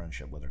establish a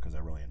friendship with her because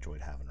I really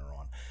enjoyed having her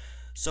on.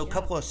 So a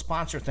couple of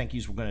sponsor thank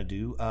yous we're going to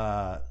do.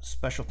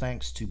 Special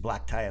thanks to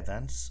Black Tie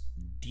Events,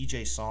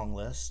 DJ Song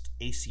List,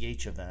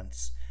 ACH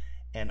Events,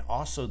 and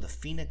also the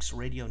Phoenix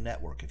Radio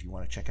Network. If you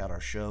want to check out our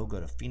show, go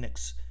to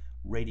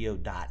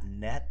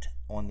phoenixradio.net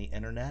on the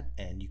internet,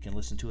 and you can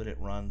listen to it. It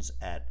runs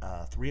at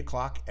 3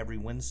 o'clock every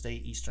Wednesday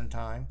Eastern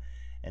Time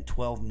and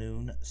 12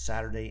 noon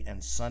Saturday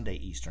and Sunday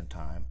Eastern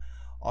Time.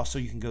 Also,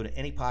 you can go to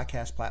any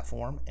podcast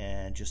platform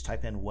and just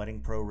type in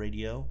Wedding Pro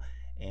Radio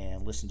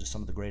and listen to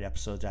some of the great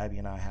episodes Abby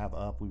and I have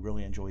up. We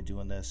really enjoy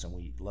doing this, and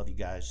we love you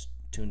guys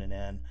tuning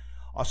in.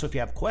 Also, if you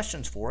have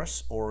questions for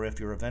us, or if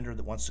you're a vendor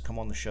that wants to come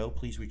on the show,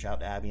 please reach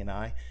out to Abby and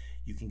I.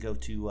 You can go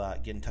to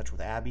get in touch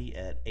with Abby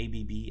at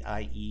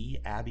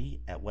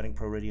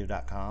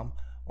Abby@weddingproradio.com,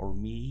 or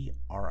me,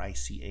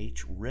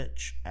 R-I-C-H,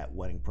 Rich at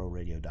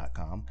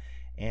weddingproradio.com.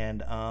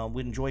 And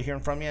we'd enjoy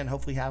hearing from you and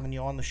hopefully having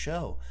you on the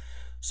show.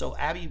 So,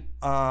 Abby,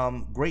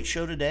 great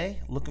show today.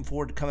 Looking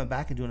forward to coming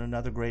back and doing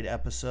another great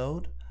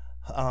episode.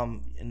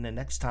 And the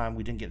next time,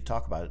 we didn't get to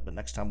talk about it, but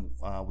next time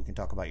we can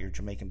talk about your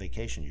Jamaican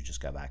vacation you just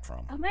got back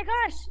from. Oh my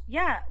gosh,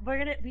 yeah,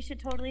 we should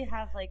totally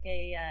have like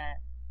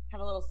have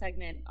a little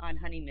segment on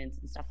honeymoons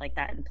and stuff like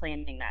that and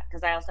planning that,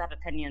 because I also have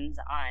opinions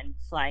on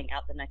flying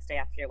out the next day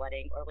after your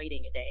wedding or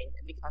waiting a day,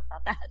 and we can talk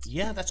about that.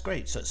 Yeah, that's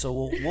great. So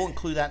we'll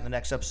include that in the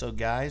next episode,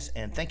 guys.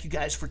 And thank you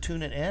guys for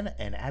tuning in.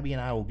 And Abby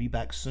and I will be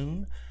back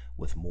soon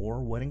with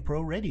more Wedding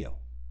Pro Radio.